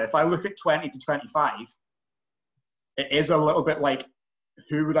me just now. If I look at 20 to 25, it is a little bit like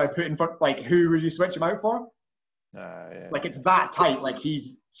who would I put in front? Like who would you switch him out for? Yeah. Like it's that tight. Like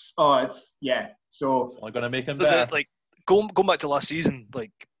So it's only going to make him better. Like going back to last season,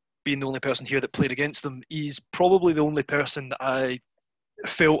 like being the only person here that played against him, he's probably the only person that I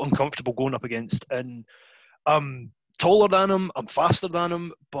felt uncomfortable going up against. And I'm taller than him, I'm faster than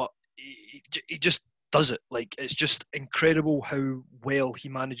him, but he just does it. Like it's just incredible how well he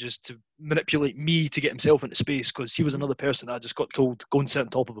manages to manipulate me to get himself into space, because he was another person I just got told to go and sit on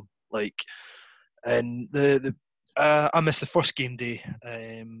top of him. Like, and I missed the first game day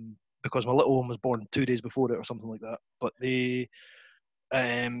because my little one was born 2 days before it or something like that. But they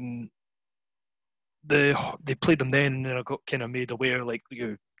played them then, and then I got kind of made aware, like,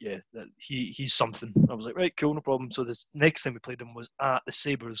 that he's something. I was like, right, cool, no problem. So this next time we played him was at the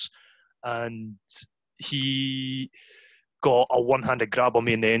Sabres, and he got a one-handed grab on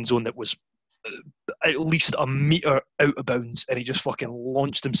me in the end zone that was at least a metre out of bounds, and he just fucking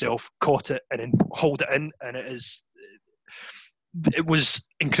launched himself, caught it, and then hauled it in, and it was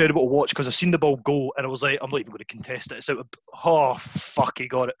incredible to watch, because I've seen the ball go, and I was like, I'm not even going to contest it. It's out of, oh, fuck, he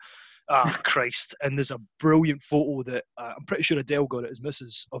got it. Ah, Christ. And there's a brilliant photo that I'm pretty sure Adele got it, his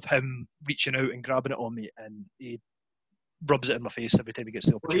missus, of him reaching out and grabbing it on me, and he rubs it in my face every time he gets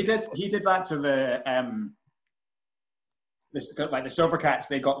the opportunity. Well, he did that to the Silvercats.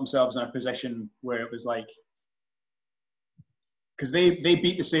 They got themselves in a position where it was like, because they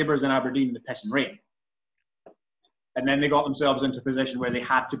beat the Sabres in Aberdeen in the piss and rain, and then they got themselves into a position where they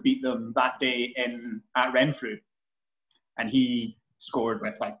had to beat them that day at Renfrew, and he scored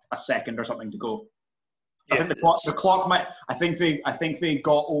with like a second or something to go. I think the clock might. I think they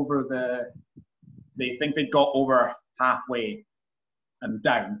got over halfway and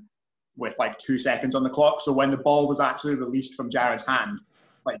down with like 2 seconds on the clock. So when the ball was actually released from Jared's hand,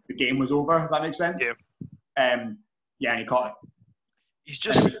 like the game was over. If that makes sense. Yeah. And he caught it. He's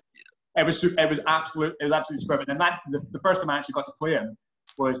just. It was absolutely superb. And then the first time I actually got to play him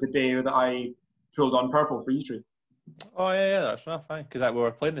was the day that I pulled on purple for E12. Oh yeah, that's right, fine. Because we were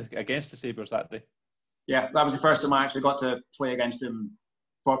playing against the Sabres that day. Yeah, that was the first time I actually got to play against him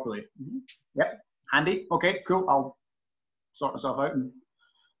properly. Mm-hmm. Yep, handy. Okay, cool. I'll sort myself out and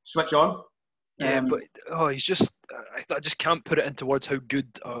switch on. But he's just. I just can't put it into words how good.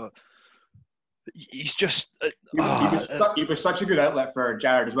 He's just. He was such a good outlet for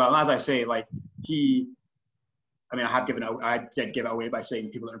Jared as well. And as I say, like I did give it away by saying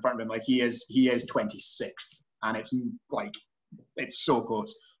people that are in front of him. Like he is 26th. And it's like, it's so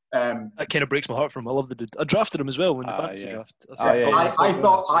close. That kind of breaks my heart for him. I love the dude. I drafted him as well in the fantasy draft. I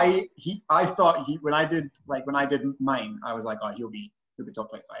thought he when I did mine, I was like, oh, he'll be top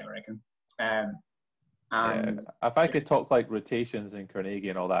 25, I reckon. And if I could talk like rotations and Carnegie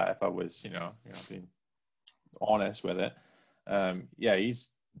and all that, if I was, being honest with it, he's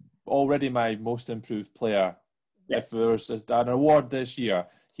already my most improved player. Yeah. If there's an award this year,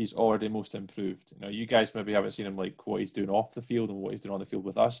 he's already most improved. You guys maybe haven't seen him like what he's doing off the field and what he's doing on the field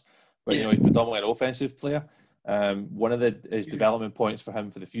with us, but he's predominantly an offensive player. One of his development points for him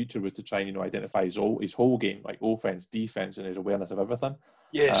for the future was to try and identify his whole game, like offense, defense, and his awareness of everything.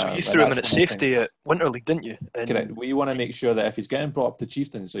 Yeah, so you threw him in at safety at Winter League, didn't you? Correct. We want to make sure that if he's getting brought up to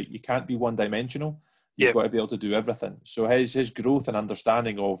Chieftains, like, you can't be one-dimensional. You've got to be able to do everything. So his growth and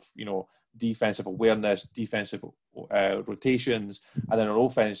understanding of defensive awareness, defensive rotations, and then our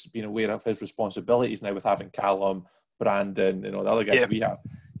offense being aware of his responsibilities now with having Callum, Brandon, the other guys that we have.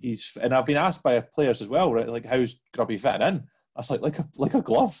 And I've been asked by players as well, right? Like, how's Grubby fitting in? I was like a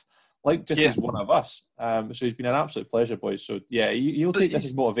glove, like just as one of us. So he's been an absolute pleasure, boys. So he'll take this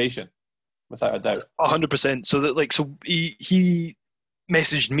as motivation, without a doubt. 100%. So he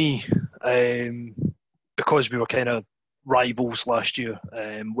messaged me because we were kind of rivals last year.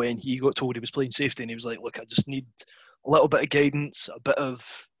 When he got told he was playing safety, and he was like, "Look, I just need a little bit of guidance, a bit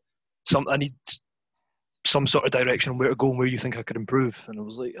of I need some sort of direction on where to go and where you think I could improve." And I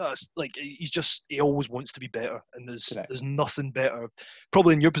was like, he always wants to be better, and there's nothing better,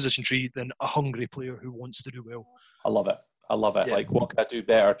 probably in your position, Tree, than a hungry player who wants to do well. I love it. Yeah. Like, what can I do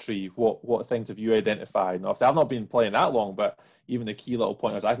better, Tree? What things have you identified? And obviously, I've not been playing that long, but even the key little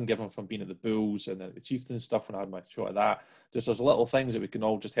pointers I can give them from being at the Bulls and the Chieftains stuff when I had my shot at that. Just those little things that we can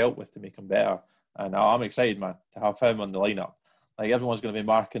all just help with to make him better. And I'm excited, man, to have him on the lineup. Like, everyone's going to be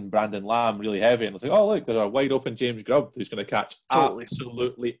marking Brandon Lamb really heavy, and it's like, oh, look, there's a wide open James Grubb who's going to catch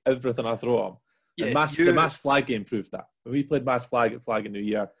absolutely everything I throw him. Yeah, the mass flag game proved that. When we played mass flag at Flag in New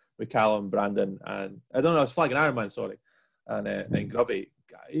Year with Callum, Brandon, and I don't know, it's Flag and Iron Man, sorry, and Grubby,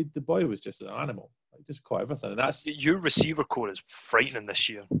 the boy was just an animal. Like, just caught everything, and that's your receiver core is frightening this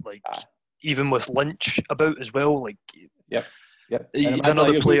year. Like, even with Lynch about as well. Like, yep. He's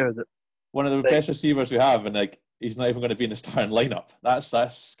another player that one of the best receivers we have, and like, he's not even going to be in the starting lineup. That's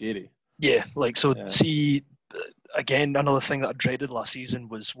scary. Yeah, see, again, another thing that I dreaded last season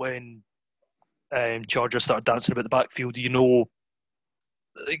was when Chargers started dancing about the backfield.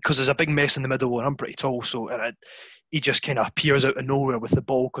 Because there's a big mess in the middle, and I'm pretty tall, so he just kind of appears out of nowhere with the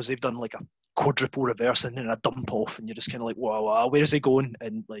ball because they've done like a quadruple reverse and then a dump off, and you're just kind of like, wow, where is he going?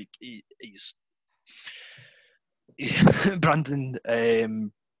 And like, he's Brandon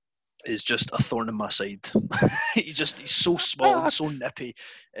is just a thorn in my side. He's so small and so nippy.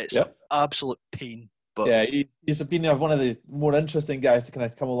 It's an absolute pain. But he's been one of the more interesting guys to kind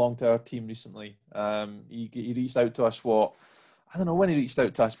of come along to our team recently. He reached out to us. I don't know when he reached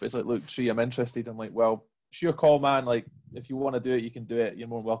out to us, but it's like, look, Tree, I'm interested. I'm like, well, it's your call, man. Like, if you want to do it, you can do it. You're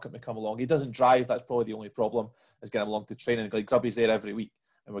more than welcome to come along. He doesn't drive. That's probably the only problem, is getting him along to training. Like, Grubby's there every week,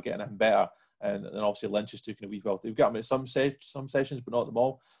 and we're getting him better. And obviously Lynch is taking a wee while. We've got him at some sessions, but not them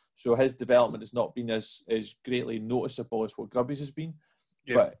all. So his development has not been as greatly noticeable as what Grubby's has been.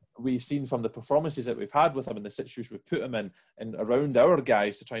 Yeah. But we've seen from the performances that we've had with him and the situations we've put him in and around our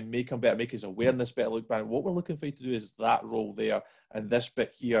guys to try and make him better, make his awareness better. Look, Brian, what we're looking for you to do is that role there and this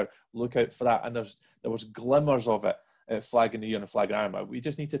bit here. Look out for that. And there was glimmers of it at Flag in New Year and Flag in Iron Man. We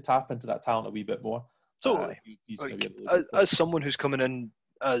just need to tap into that talent a wee bit more. Totally. As someone who's coming in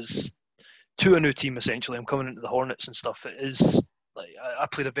to a new team, essentially, I'm coming into the Hornets and stuff. It is like, I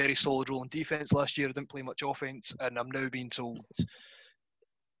played a very solid role in defense last year. I didn't play much offense, and I'm now being told,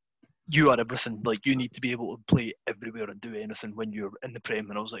 you are everything. Like, you need to be able to play everywhere and do anything when you're in the Prem.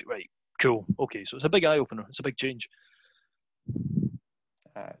 And I was like, right, cool, okay. So it's a big eye opener. It's a big change.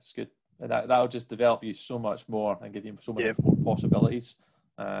 It's good. That'll just develop you so much more and give you so many more possibilities.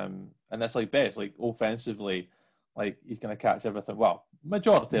 And that's like best, like offensively, like he's going to catch everything. Well,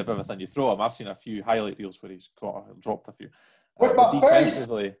 majority of everything you throw him. I've seen a few highlight reels where he's dropped a few. With my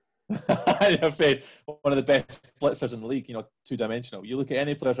defensively, one of the best blitzers in the league, two-dimensional. You look at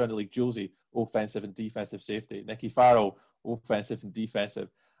any players around the league, Josie, offensive and defensive safety. Nicky Farrell, offensive and defensive.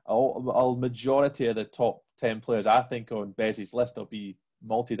 A majority of the top 10 players I think on Bez's list will be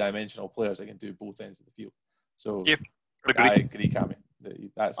multi-dimensional players that can do both ends of the field. So I agree, Cammy.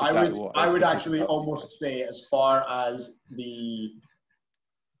 That's exactly I would actually almost say, as far as the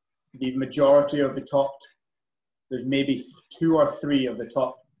majority of the top, there's maybe 2 or 3 of the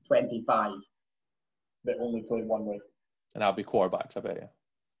top 25 that only play one way. And that'll be quarterbacks, I bet you.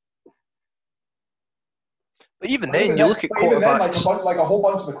 But even then, you look at quarterbacks. Like a whole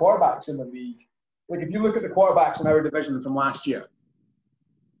bunch of the quarterbacks in the league. Like if you look at the quarterbacks in our division from last year.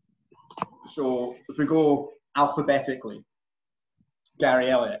 So if we go alphabetically, Gary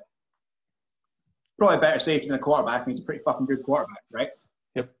Elliott, probably better safety than a quarterback, and he's a pretty fucking good quarterback, right?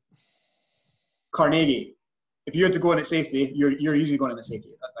 Yep. Carnegie, if you had to go in at safety, you're usually going in at safety.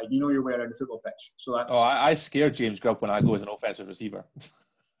 Like you know your way around the football pitch. So that's. Oh, I scare James Grubb when I go as an offensive receiver.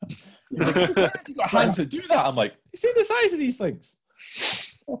 He's like, "Where have you got hands to do that?" I'm like, "You see the size of these things."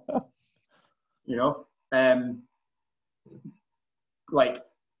 You know, like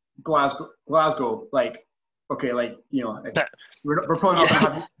Glasgow, like okay, like you know, we're probably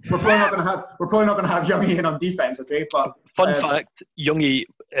not going to have Young Ian on defense, okay? But fun fact, Youngie,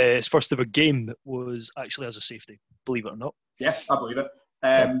 his first ever game was actually as a safety, believe it or not. Yeah, I believe it.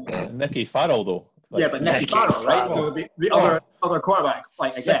 Nicky Farrell though. Like, yeah, but Nicky Farrell, right? So the other quarterback,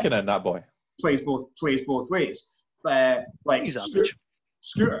 like again, second in that boy plays both ways. Like he's average.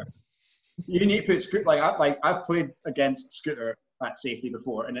 Scooter. You need to put Scooter. I've played against Scooter at safety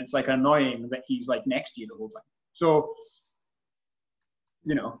before, and it's like annoying that he's like next to you the whole time. So,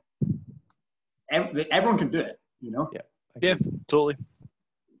 you know, everyone can do it. You know. Yeah, totally.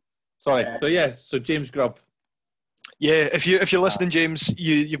 Sorry. So James Grubb. Yeah, if you're listening, James,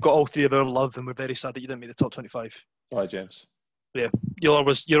 you've got all three of our love, and we're very sad that you didn't make the top 25. Sorry, James. Yeah, you're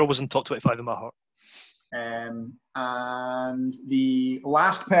always in top 25 in my heart. And the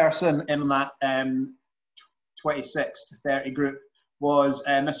last person in that 26 to 30 group was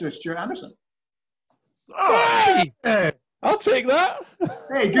Mr. Stuart Anderson. Hey! I'll take that.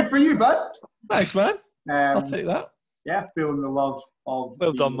 Hey, good for you, bud. Thanks, man. I'll take that. Yeah, feeling the love of.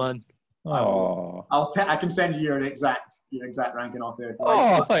 Well done, man. Oh, I can send you your exact ranking off there.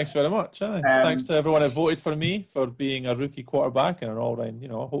 Thanks very much. Thanks to everyone who voted for me for being a rookie quarterback and an all-round,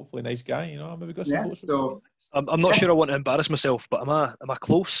 hopefully nice guy. Maybe got some votes. So I'm not sure I want to embarrass myself, but am I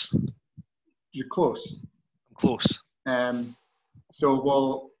close? You're close. I'm close.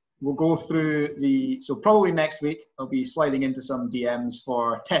 So we'll go through so probably next week I'll be sliding into some DMs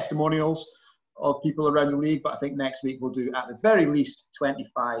for testimonials of people around the league, but I think next week we'll do at the very least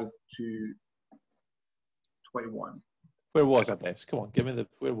 25 to 21. Where was I, Bess? Come on,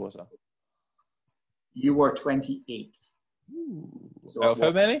 where was I? You were 28th. So out of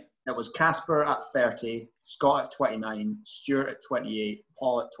how many? It was Casper at 30, Scott at 29, Stuart at 28,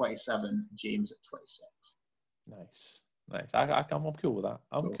 Paul at 27, James at 26. Nice. I'm cool with that.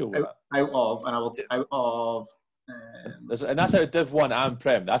 Cool with that. Out of and that's out of Div 1 and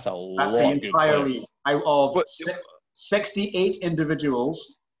Prem. That's a lot. That's the entire league. Out of 68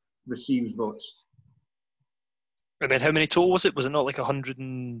 individuals received votes. And then how many total was it? Was it not like 100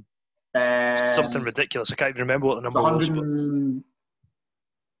 and something ridiculous? I can't even remember what the number was.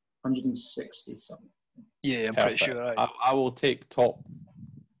 160 something. Yeah, I'm pretty sure. Right. I will take top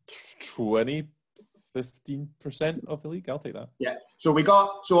 20, 15% of the league. I'll take that. Yeah. So we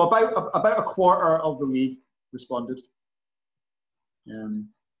got about a quarter of the league responded in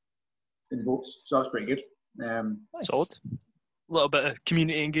votes, so that's pretty good. Nice. Solid. A little bit of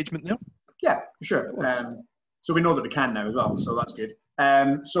community engagement there. Yeah, for sure. So we know that we can now as well, so that's good.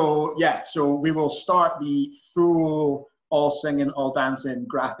 So we will start the full all singing, all dancing,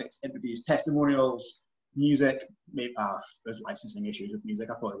 graphics, interviews, testimonials, music. Maybe there's licensing issues with music.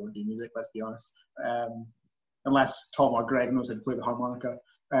 I probably won't do music, let's be honest. Unless Tom or Greg knows how to play the harmonica.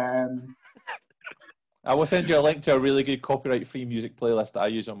 I will send you a link to a really good copyright-free music playlist that I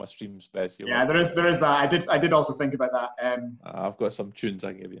use on my streams, Bess. Yeah, there is that. I did also think about that. I've got some tunes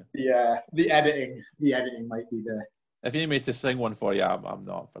I can give you. Yeah, the editing might be the. If you need me to sing one for you, I'm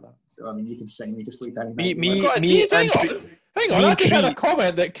not up for that. So I mean, you can sing me to sleep any night. Hang on! I just had a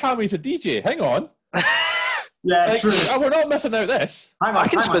comment that Cammy's a DJ. Hang on. Yeah, true. We're not missing out this. Hang on.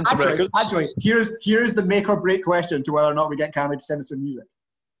 Actually, here's the make or break question to whether or not we get Cammy to send us some music.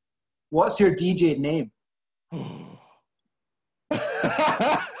 What's your DJ name?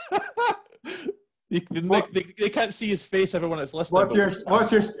 They can't see his face. Everyone that's listening. When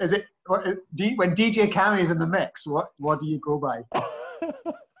DJ Cammy's in the mix? What do you go by?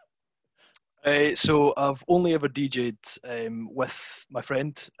 So I've only ever DJ'd with my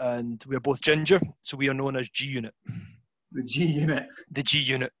friend, and we're both ginger, so we are known as G Unit. The G Unit. The G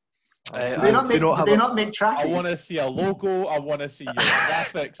Unit. Do they not make trackies? I want to see a logo. I want to see your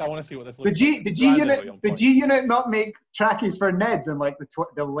graphics. I want to see what this looks like. The G Unit not make trackies for Neds in like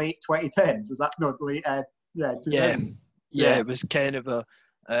the late 2010s? Is that not late? 2000s. Yeah, it was kind of a.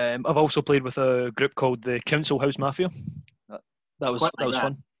 I've also played with a group called the Council House Mafia. That was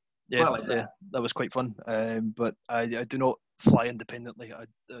fun. Yeah, I like that. that was quite fun. But I do not fly independently.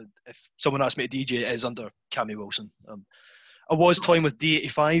 If someone asks me to DJ, it is under Cammy Wilson. I was toying with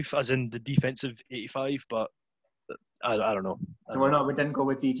D85, as in the defensive 85, but I don't know. So we didn't go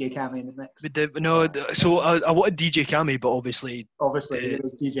with DJ Cammy in the mix. We did, no, so I wanted DJ Cammy, but obviously It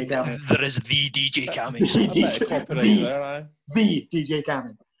was DJ Cammy. there is the DJ Cammy. The DJ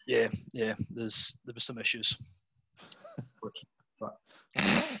Cammy. Yeah, there was some issues. But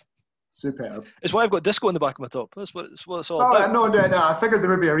superb. It's why I've got disco in the back of my top. That's what it's all Oh about. no! I figured there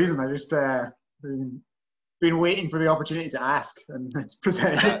would be a reason. I just been waiting for the opportunity to ask, and it's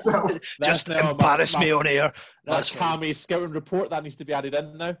presented itself. Just embarrass me on air. That's Cammy's scouting report that needs to be added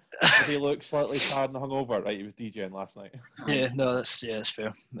in now. Does he look slightly tired and hungover? Right, he was DJing last night. Yeah, no, that's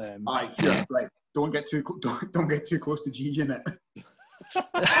fair. Like don't get too close to G Unit.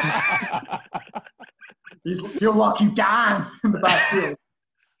 He'll lock you down in the backfield.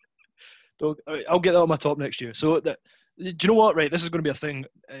 I'll get that on my top next year. So do you know what? Right, this is going to be a thing.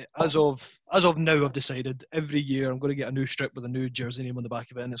 As of now, I've decided every year I'm going to get a new strip with a new jersey name on the back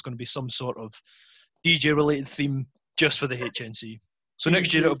of it, and it's going to be some sort of DJ related theme just for the HNC. So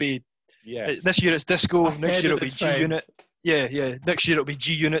next year it'll be. Yeah. This year it's disco. Next year it'll be G Unit. Yeah. Next year it'll be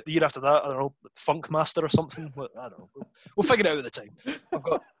G Unit. The year after that, I don't know, Funk Master or something. I don't know. We'll figure it out at the time. I've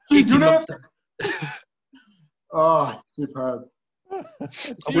got 18 months. Oh, superb. I'm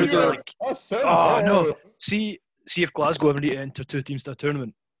going to do like. Oh no! See if Glasgow ever need to enter 2 teams to a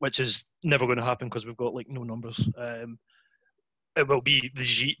tournament, which is never going to happen because we've got like no numbers. It will be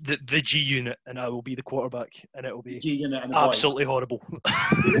the G Unit, and I will be the quarterback, and it will be G Unit and the absolutely horrible.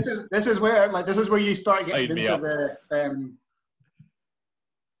 this is where you start getting into the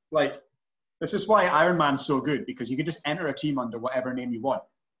this is why Iron Man's so good, because you can just enter a team under whatever name you want.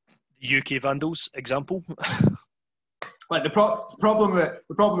 UK Vandals example. Like the problem that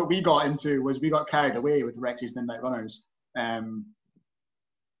we got into was we got carried away with Rex's Midnight Runners.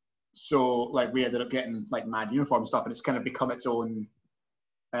 So like we ended up getting like mad uniform stuff, and it's kind of become its own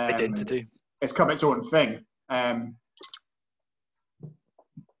identity. It's become its own thing.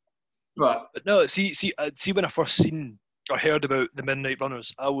 But no, see when I first seen or heard about the Midnight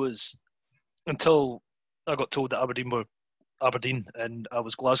Runners, I was, until I got told that Aberdeen were Aberdeen and I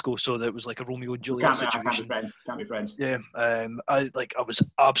was Glasgow, so that it was like a Romeo and Juliet situation. Can't be friends. Yeah, I was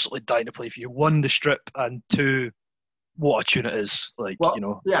absolutely dying to play for you. 1, the strip, and 2, what a tune it is.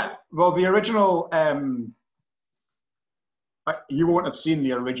 Yeah. Well, the original, you won't have seen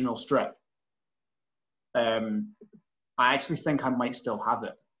the original strip. I actually think I might still have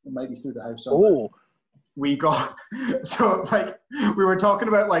it. It might be through the house somewhere. Oh. We got so like we were talking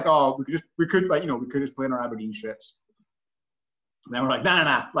about like we could just play in our Aberdeen shirts. And then we're like,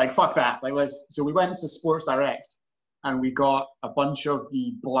 nah, like fuck that. Like so we went to Sports Direct and we got a bunch of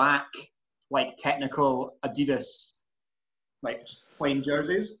the black, like technical Adidas, like plain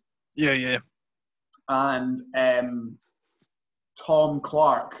jerseys. Yeah. And Tom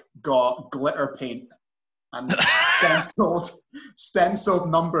Clark got glitter paint and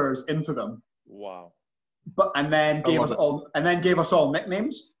stenciled numbers into them. Wow. And then gave us all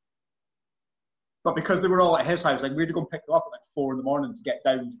nicknames. But because they were all at his house, like we had to go and pick them up at like 4 a.m. to get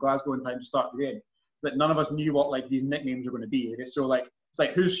down to Glasgow in time to start the game. But none of us knew what like these nicknames were going to be. So like it's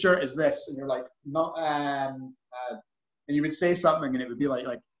like, whose shirt is this? And you're like, not. And you would say something, and it would be like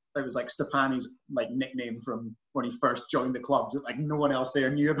it was like Stepani's like nickname from when he first joined the club that like no one else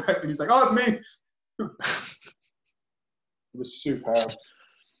there knew about. And he's like, oh, it's me. It was superb.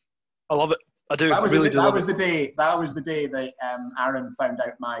 I love it. I do. That was the day that Aaron found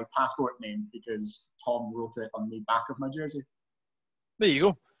out my passport name because Tom wrote it on the back of my jersey. There you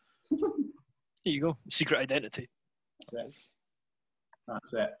go. There you go. Secret identity.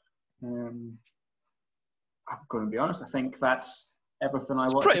 That's it. I'm going to be honest. I think that's everything I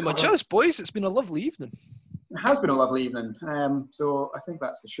want. Pretty much us, boys. It's been a lovely evening. It has been a lovely evening. So I think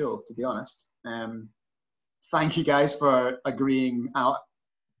that's the show, to be honest. Thank you guys for agreeing out,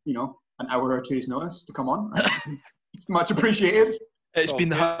 an hour or two's notice to come on. It's much appreciated. It's been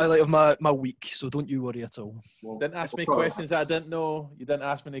the highlight of my week, so don't you worry at all. Well, didn't ask me questions that I didn't know. You didn't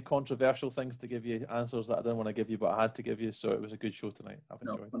ask me any controversial things to give you answers that I didn't want to give you, but I had to give you. So it was a good show tonight. I've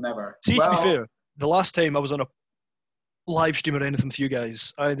enjoyed. Never. See, to be fair, the last time I was on a live stream or anything with you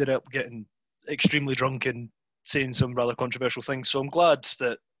guys, I ended up getting extremely drunk and saying some rather controversial things. So I'm glad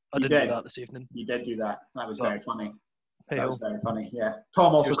that I didn't do that this evening. You did do that. That was very funny. That was very funny, yeah.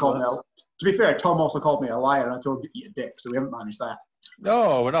 Tom also called me, to be fair, Tom also called me a liar and I told him to eat a dick, so we haven't managed that.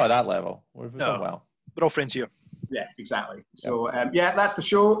 No, we're not at that level. We've done well. We're all friends here. Yeah, exactly. So, that's the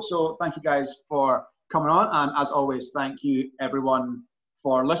show. So thank you guys for coming on. And as always, thank you everyone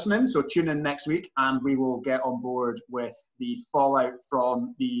for listening. So tune in next week and we will get on board with the fallout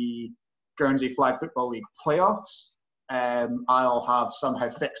from the Guernsey Flag Football League playoffs. I'll have somehow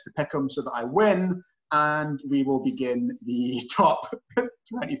fixed the pick'em so that I win, and we will begin the top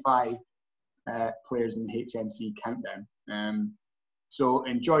 25 players in the HNC countdown. So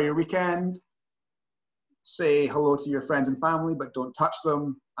enjoy your weekend. Say hello to your friends and family, but don't touch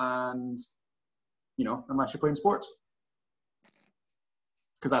them. And, unless you're playing sports.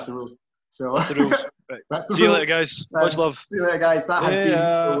 Because that's the rule. So that's the rule. Right. That's the See rule. You later, guys. Much love. See you later, guys. That has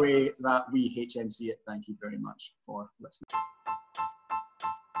been the way that we HNC it. Thank you very much for listening.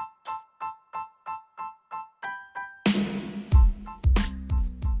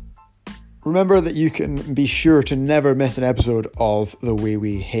 Remember that you can be sure to never miss an episode of The Way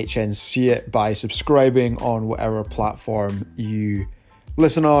We HNC It by subscribing on whatever platform you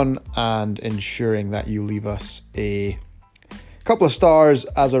listen on and ensuring that you leave us a couple of stars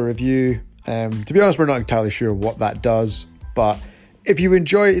as a review. To be honest, we're not entirely sure what that does, but if you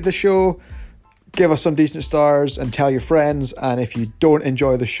enjoy the show, give us some decent stars and tell your friends. And if you don't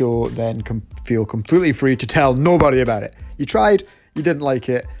enjoy the show, then feel completely free to tell nobody about it. You tried, you didn't like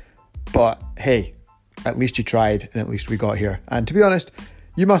it, but hey, at least you tried and at least we got here. And to be honest,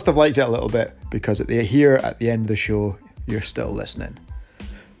 you must have liked it a little bit because at the end of the show, you're still listening.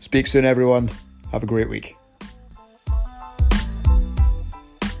 Speak soon, everyone. Have a great week.